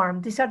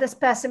pinworm. These are the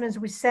specimens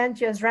we sent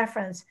you as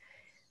reference.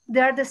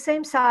 They're the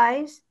same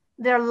size.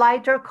 They're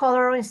lighter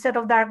color instead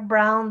of dark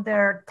brown.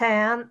 They're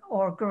tan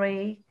or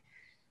gray,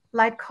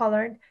 light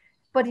colored.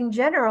 But in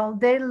general,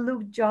 they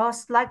look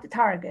just like the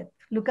target.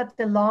 Look at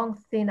the long,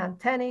 thin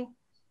antennae.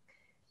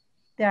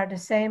 They are the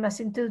same as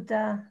in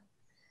Tuta.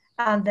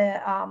 And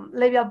the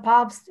labial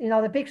palps, you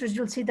know, the pictures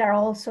you'll see they're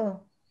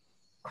also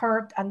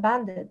curved and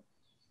banded.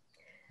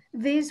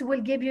 This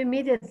will give you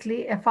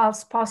immediately a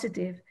false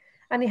positive,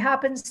 and it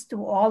happens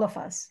to all of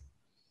us.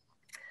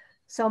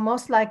 So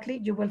most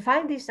likely you will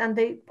find this, and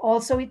they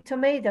also eat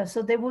tomatoes,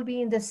 so they will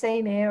be in the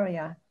same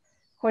area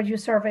where you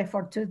survey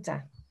for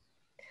Tuta.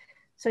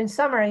 So in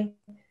summary,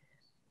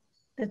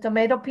 the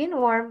tomato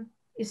pinworm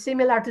is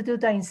similar to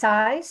Tuta in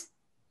size,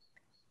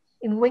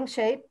 in wing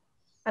shape,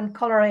 and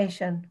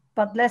coloration,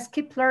 but let's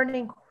keep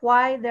learning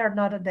why they're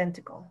not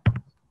identical.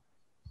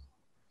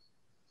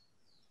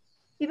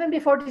 Even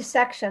before this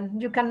section,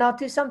 you can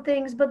notice some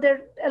things, but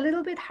they're a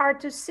little bit hard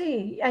to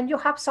see, and you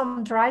have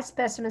some dry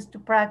specimens to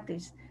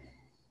practice.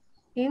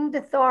 In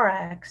the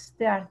thorax,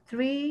 there are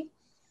 3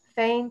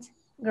 faint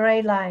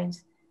gray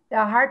lines. They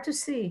are hard to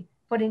see,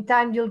 but in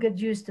time you'll get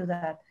used to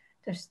that.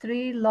 There's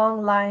 3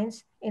 long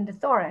lines in the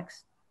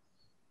thorax.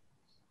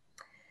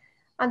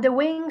 And the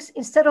wings,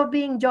 instead of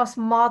being just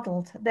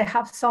mottled, they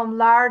have some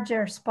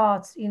larger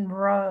spots in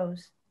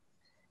rows.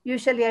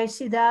 Usually I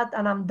see that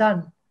and I'm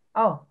done.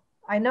 Oh,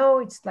 I know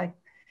it's like,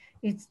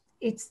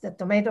 it's the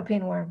tomato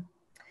pinworm.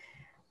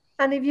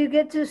 And if you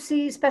get to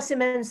see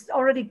specimens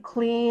already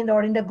cleaned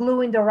or in the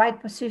glue in the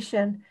right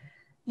position,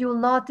 you'll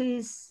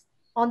notice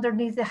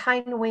underneath the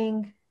hind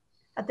wing,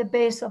 at the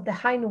base of the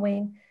hind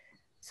wing,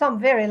 some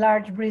very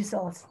large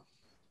bristles.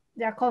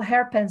 They're called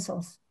hair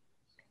pencils.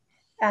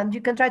 And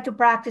you can try to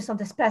practice on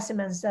the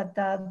specimens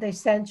that they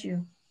sent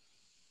you.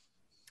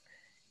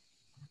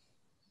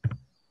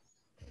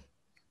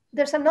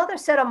 There's another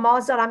set of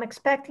moths that I'm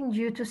expecting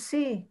you to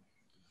see.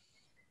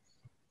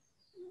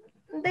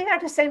 They are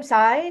the same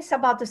size,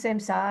 about the same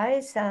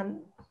size. And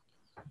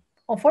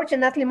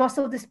unfortunately, most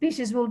of the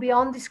species will be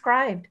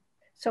undescribed.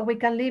 So we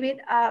can leave it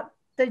at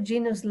the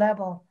genus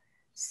level.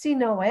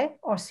 Sinoe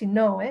or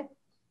Sinoe,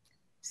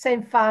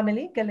 same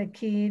family,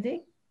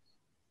 Gelecidae.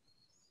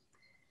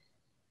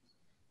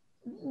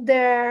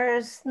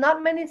 There's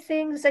not many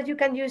things that you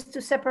can use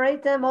to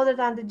separate them other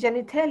than the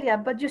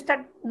genitalia, but you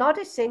start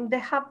noticing they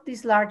have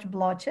these large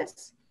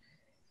blotches.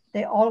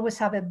 They always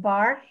have a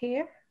bar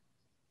here.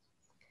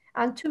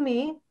 And to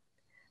me,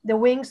 the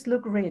wings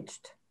look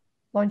ridged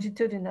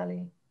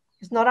longitudinally.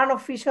 It's not an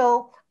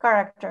official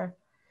character,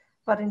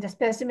 but in the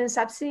specimens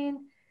I've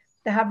seen,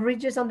 they have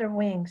ridges on their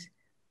wings.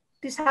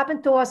 This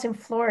happened to us in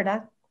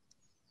Florida.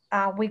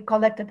 We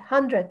collected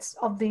hundreds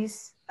of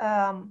these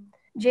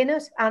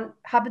genus and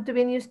happened to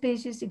be a new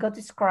species, it got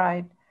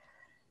described.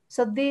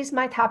 So this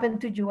might happen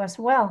to you as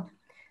well.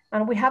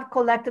 And we have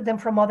collected them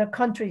from other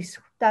countries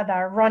that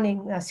are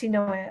running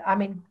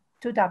Tuta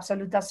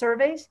absoluta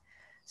surveys.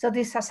 So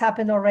this has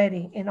happened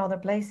already in other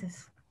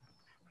places.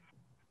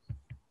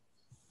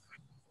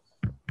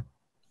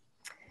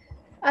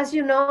 As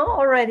you know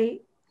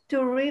already,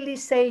 to really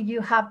say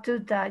you have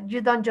Tuta, you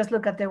don't just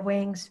look at the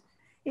wings.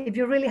 If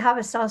you really have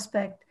a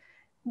suspect,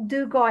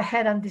 do go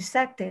ahead and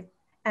dissect it.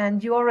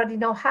 And you already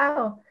know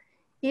how.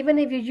 Even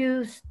if you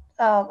use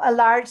a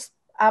large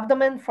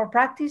abdomen for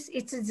practice,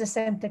 it's the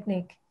same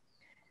technique.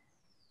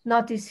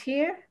 Notice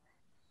here,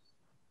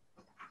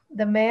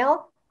 the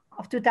male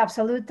of Tuta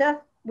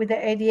absoluta with the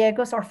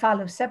adiegos or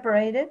phallus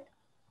separated.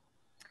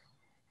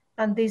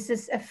 And this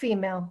is a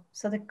female.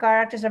 So the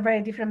characters are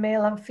very different,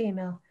 male and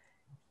female.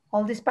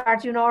 All these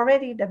parts you know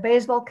already, the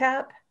baseball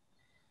cap,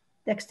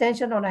 the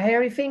extension on a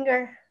hairy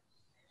finger,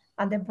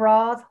 and the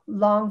broad,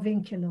 long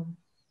vinculum.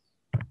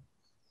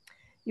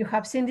 You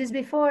have seen this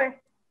before.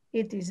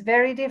 It is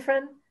very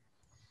different.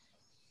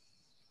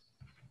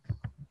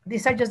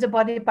 These are just the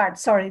body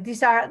parts. Sorry,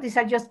 these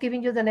are just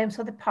giving you the names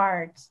of the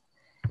parts.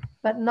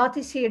 But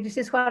notice here, this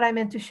is what I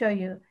meant to show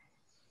you.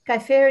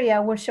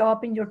 Kypharia will show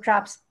up in your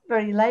traps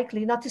very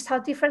likely. Notice how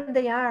different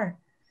they are.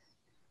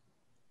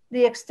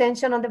 The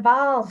extension on the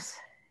valves,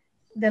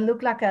 they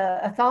look like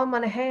a thumb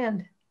and a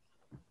hand.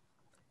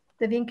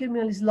 The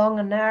vinculum is long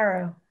and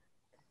narrow,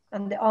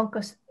 and the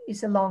oncus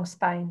is a long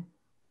spine.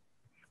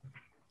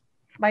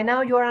 By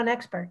now, you are an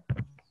expert.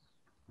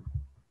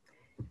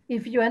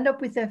 If you end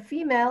up with a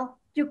female,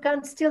 you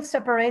can still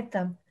separate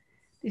them.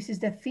 This is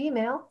the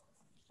female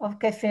of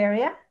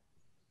Kypharia,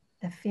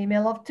 the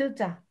female of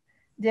Tuta.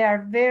 They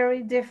are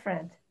very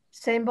different.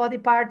 Same body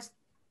parts,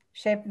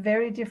 shaped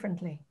very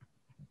differently.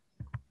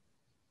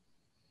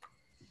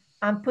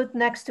 And put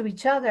next to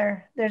each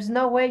other, there's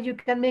no way you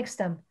can mix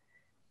them.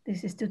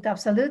 This is Tuta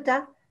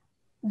absoluta.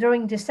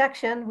 During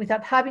dissection,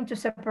 without having to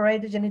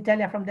separate the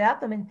genitalia from the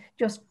abdomen,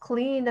 just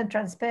clean and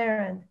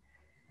transparent.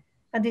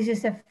 And this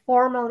is a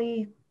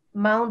formally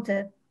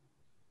mounted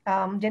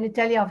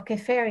genitalia of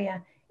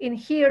Kypharia. In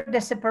here,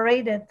 the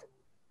separated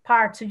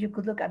part, so you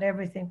could look at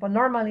everything. But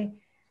normally,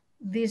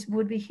 this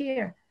would be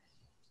here.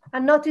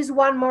 And notice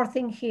one more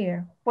thing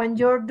here. When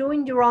you're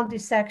doing your own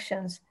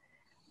dissections,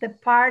 the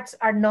parts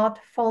are not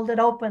folded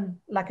open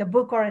like a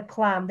book or a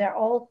clam. They're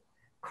all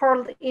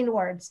curled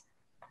inwards.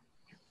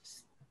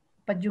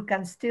 But you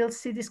can still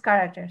see these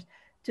characters.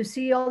 To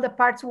see all the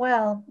parts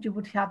well, you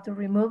would have to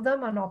remove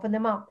them and open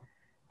them up.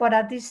 But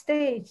at this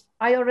stage,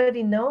 I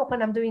already know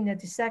when I'm doing a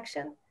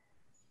dissection,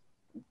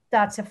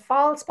 that's a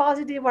false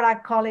positive, or I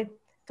call it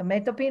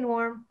tomato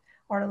pinworm,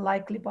 or a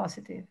likely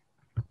positive.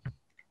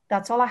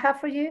 That's all I have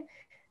for you.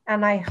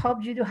 And I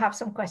hope you do have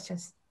some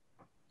questions.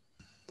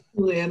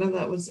 Julieta,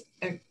 that was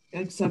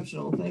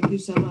exceptional. Thank you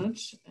so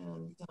much.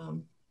 And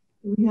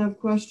do we have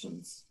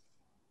questions?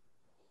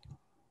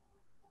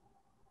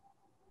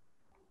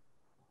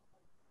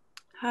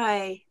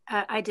 Hi,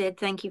 I did.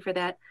 Thank you for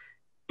that.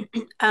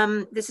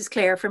 This is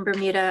Claire from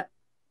Bermuda.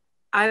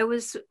 I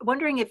was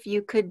wondering if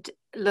you could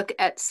look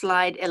at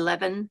slide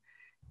 11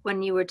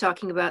 when you were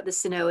talking about the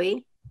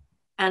Sinoe.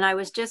 And I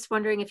was just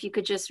wondering if you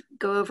could just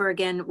go over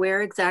again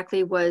where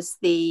exactly was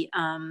the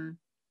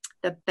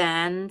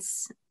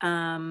bands.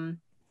 Oh,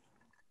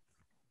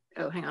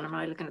 hang on, I'm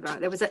not looking at that.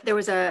 There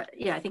was a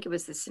yeah, I think it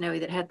was the Sinoe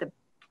that had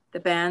the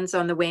bands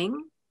on the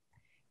wing.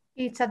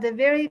 It's at the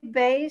very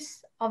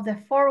base of the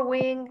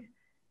forewing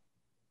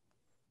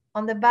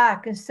on the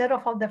back. Instead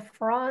of on the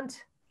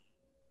front,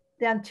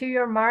 the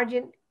anterior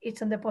margin,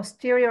 it's on the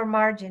posterior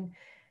margin.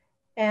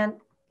 And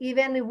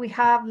even if we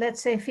have,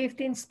 let's say,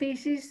 15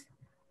 species,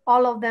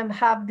 all of them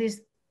have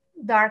this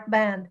dark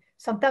band.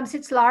 Sometimes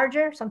it's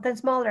larger,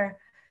 sometimes smaller.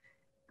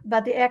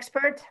 But the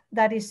expert,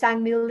 that is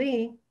Sang-Mil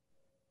Lee,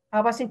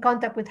 I was in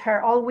contact with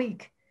her all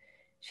week.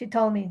 She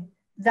told me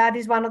that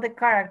is one of the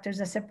characters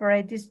that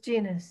separate this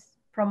genus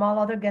from all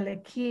other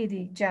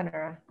Gelecheidae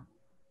genera.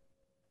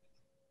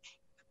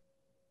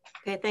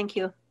 Okay, thank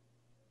you.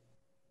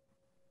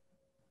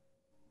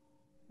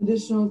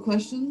 Additional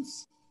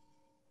questions?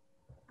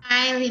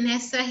 Hi,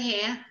 Linessa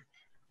here.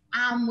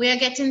 We are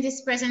getting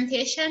this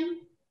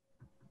presentation.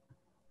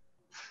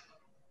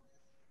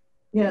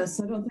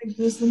 Yes, I don't think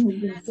this one has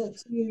been sent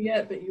to you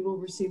yet, but you will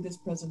receive this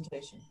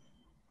presentation.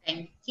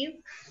 Thank you.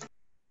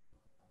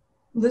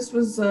 This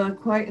was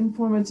quite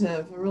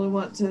informative. I really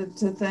want to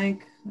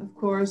thank, of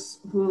course,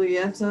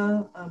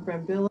 Julieta,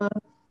 Brambila,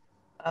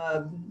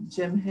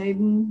 Jim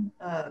Hayden,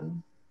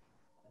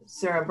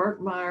 Sarah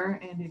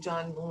Burkmeyer, Andy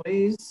John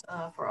Louise,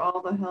 for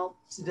all the help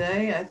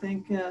today. I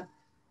think,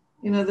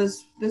 you know,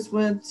 this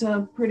went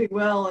pretty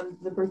well, and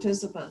the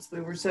participants,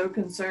 we were so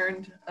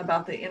concerned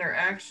about the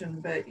interaction,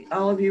 but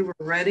all of you were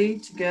ready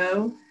to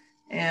go,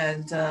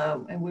 and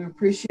we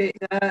appreciate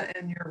that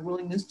and your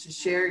willingness to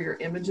share your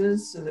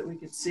images so that we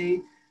could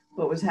see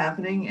what was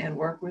happening and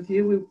work with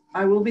you.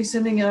 I will be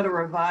sending out a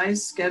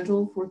revised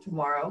schedule for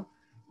tomorrow.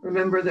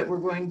 Remember that we're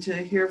going to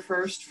hear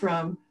first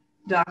from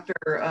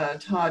Dr.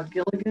 Todd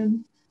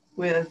Gilligan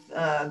with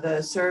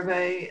the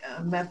survey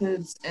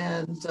methods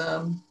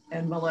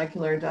and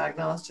molecular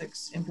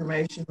diagnostics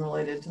information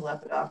related to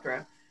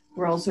Lepidoptera.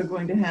 We're also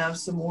going to have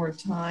some more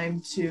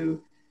time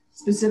to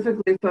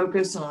specifically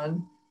focus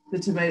on the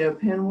tomato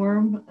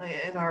pinworm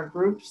in our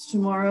groups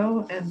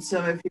tomorrow. And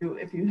so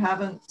if you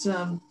haven't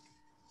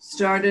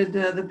started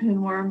the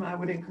pinworm, I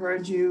would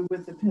encourage you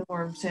with the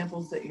pinworm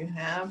samples that you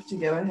have to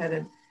go ahead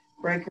and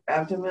break your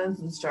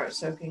abdomens and start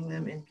soaking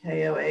them in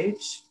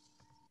KOH.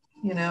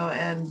 you know,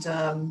 and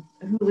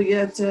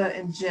Julieta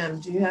and Jim,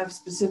 do you have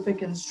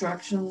specific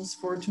instructions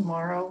for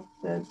tomorrow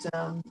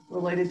that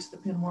related to the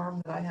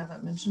pinworm that I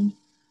haven't mentioned?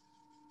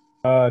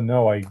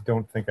 No, I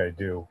don't think I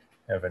do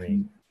have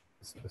any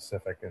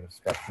specific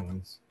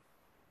instructions.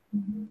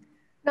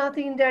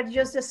 Nothing, they're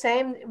just the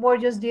same. We're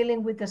just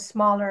dealing with a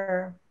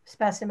smaller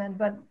specimen,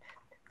 but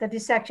the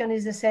dissection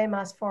is the same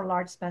as for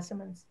large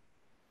specimens.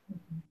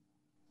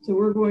 So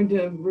we're going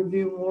to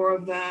review more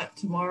of that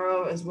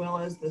tomorrow, as well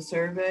as the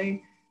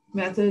survey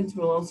methods.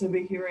 We'll also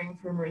be hearing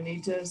from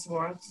Renita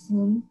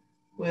Swartzen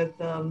with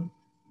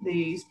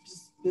the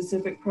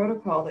specific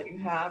protocol that you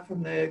have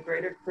from the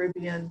Greater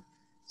Caribbean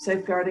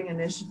Safeguarding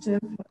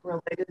Initiative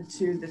related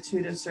to the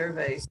Tuta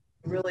surveys.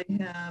 We really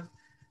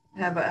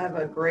have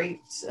a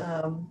great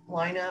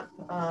lineup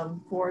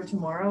for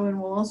tomorrow,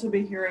 and we'll also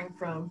be hearing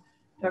from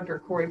Dr.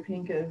 Corey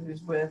Pinka,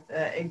 who's with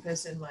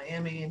APHIS in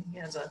Miami, and he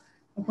has a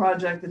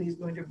project that he's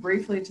going to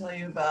briefly tell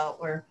you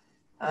about, where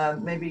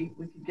maybe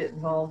we could get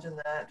involved in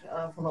that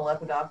from a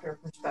lepidopter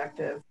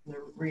perspective in the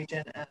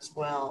region as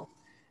well.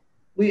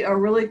 We are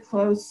really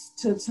close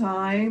to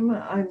time.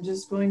 I'm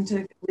just going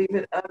to leave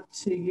it up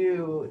to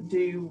you. Do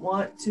you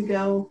want to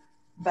go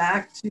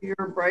back to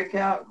your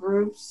breakout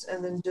groups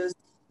and then just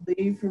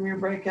leave from your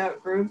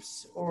breakout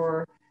groups,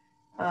 or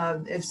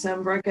if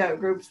some breakout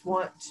groups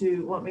want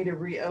me to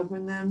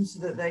reopen them so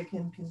that they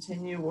can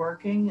continue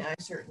working, I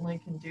certainly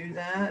can do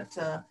that.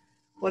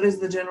 What is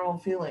the general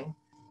feeling?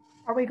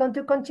 Are we going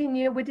to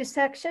continue with the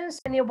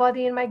sections?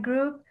 Anybody in my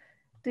group?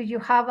 Do you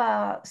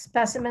have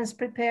specimens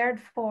prepared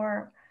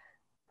for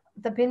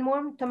the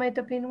pinworm,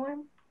 tomato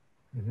pinworm?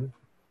 Mm-hmm.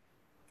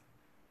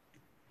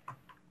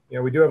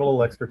 Yeah, we do have a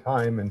little extra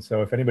time, and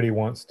so if anybody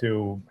wants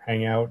to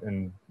hang out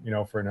and, you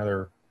know, for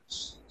another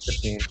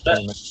 15,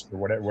 20 minutes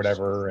or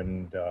whatever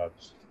and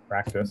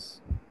practice,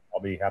 I'll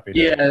be happy to.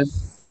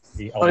 Yes.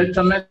 For the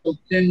tomato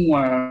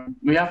pinworm,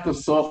 we have to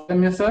soak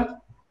them, you said?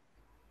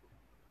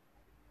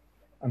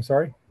 I'm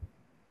sorry?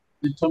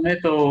 The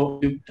tomato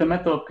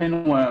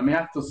pinworm, we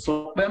have to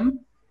soak them?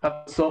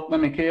 Have to soak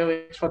them in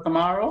KOH for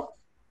tomorrow?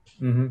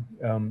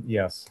 Mm-hmm.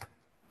 Yes.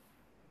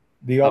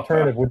 The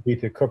alternative would be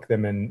to cook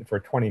them in for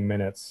 20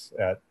 minutes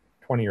at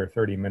 20 or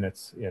 30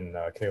 minutes in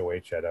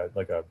KOH at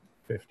like a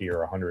 50 or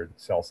 100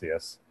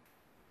 Celsius.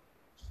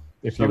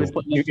 If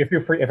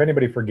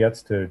anybody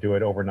forgets to do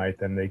it overnight,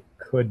 then they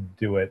could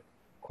do it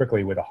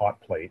quickly with a hot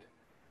plate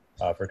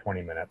for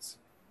 20 minutes.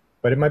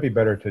 But it might be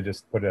better to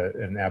just put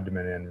an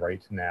abdomen in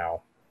right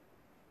now.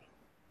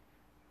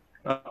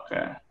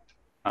 Okay.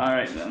 All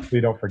right then. So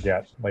you don't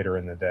forget later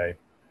in the day.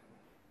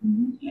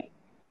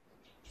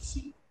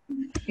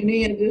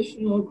 Any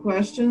additional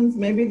questions?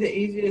 Maybe the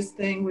easiest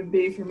thing would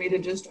be for me to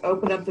just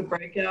open up the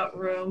breakout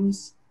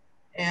rooms,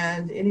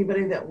 and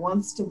anybody that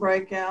wants to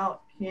break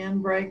out can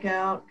break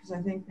out, because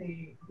I think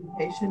the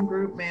patient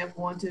group may have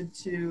wanted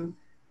to,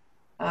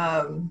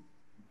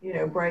 you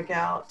know, break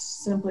out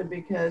simply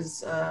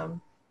because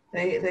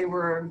they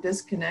were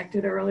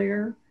disconnected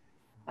earlier.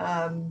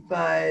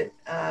 But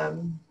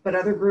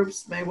other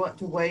groups may want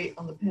to wait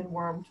on the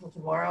pinworm till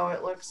tomorrow,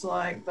 it looks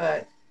like.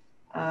 But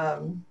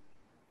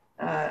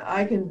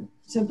I can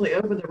simply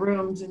open the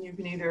rooms, and you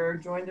can either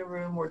join the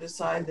room or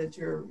decide that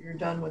you're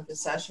done with the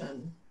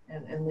session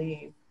and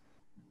leave.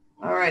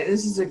 All right,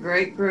 this is a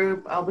great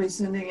group. I'll be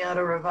sending out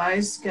a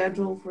revised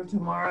schedule for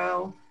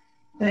tomorrow.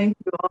 Thank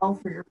you all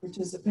for your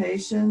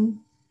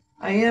participation.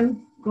 I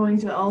am going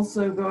to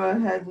also go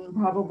ahead and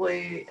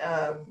probably,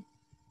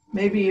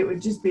 maybe it would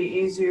just be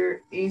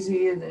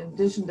easy in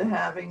addition to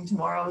having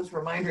tomorrow's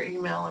reminder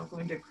email, I'm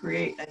going to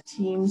create a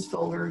Teams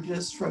folder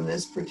just from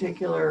this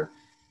particular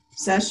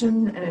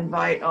session and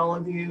invite all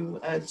of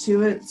you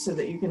to it so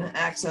that you can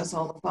access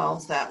all the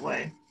files that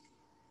way.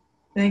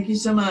 Thank you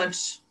so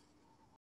much.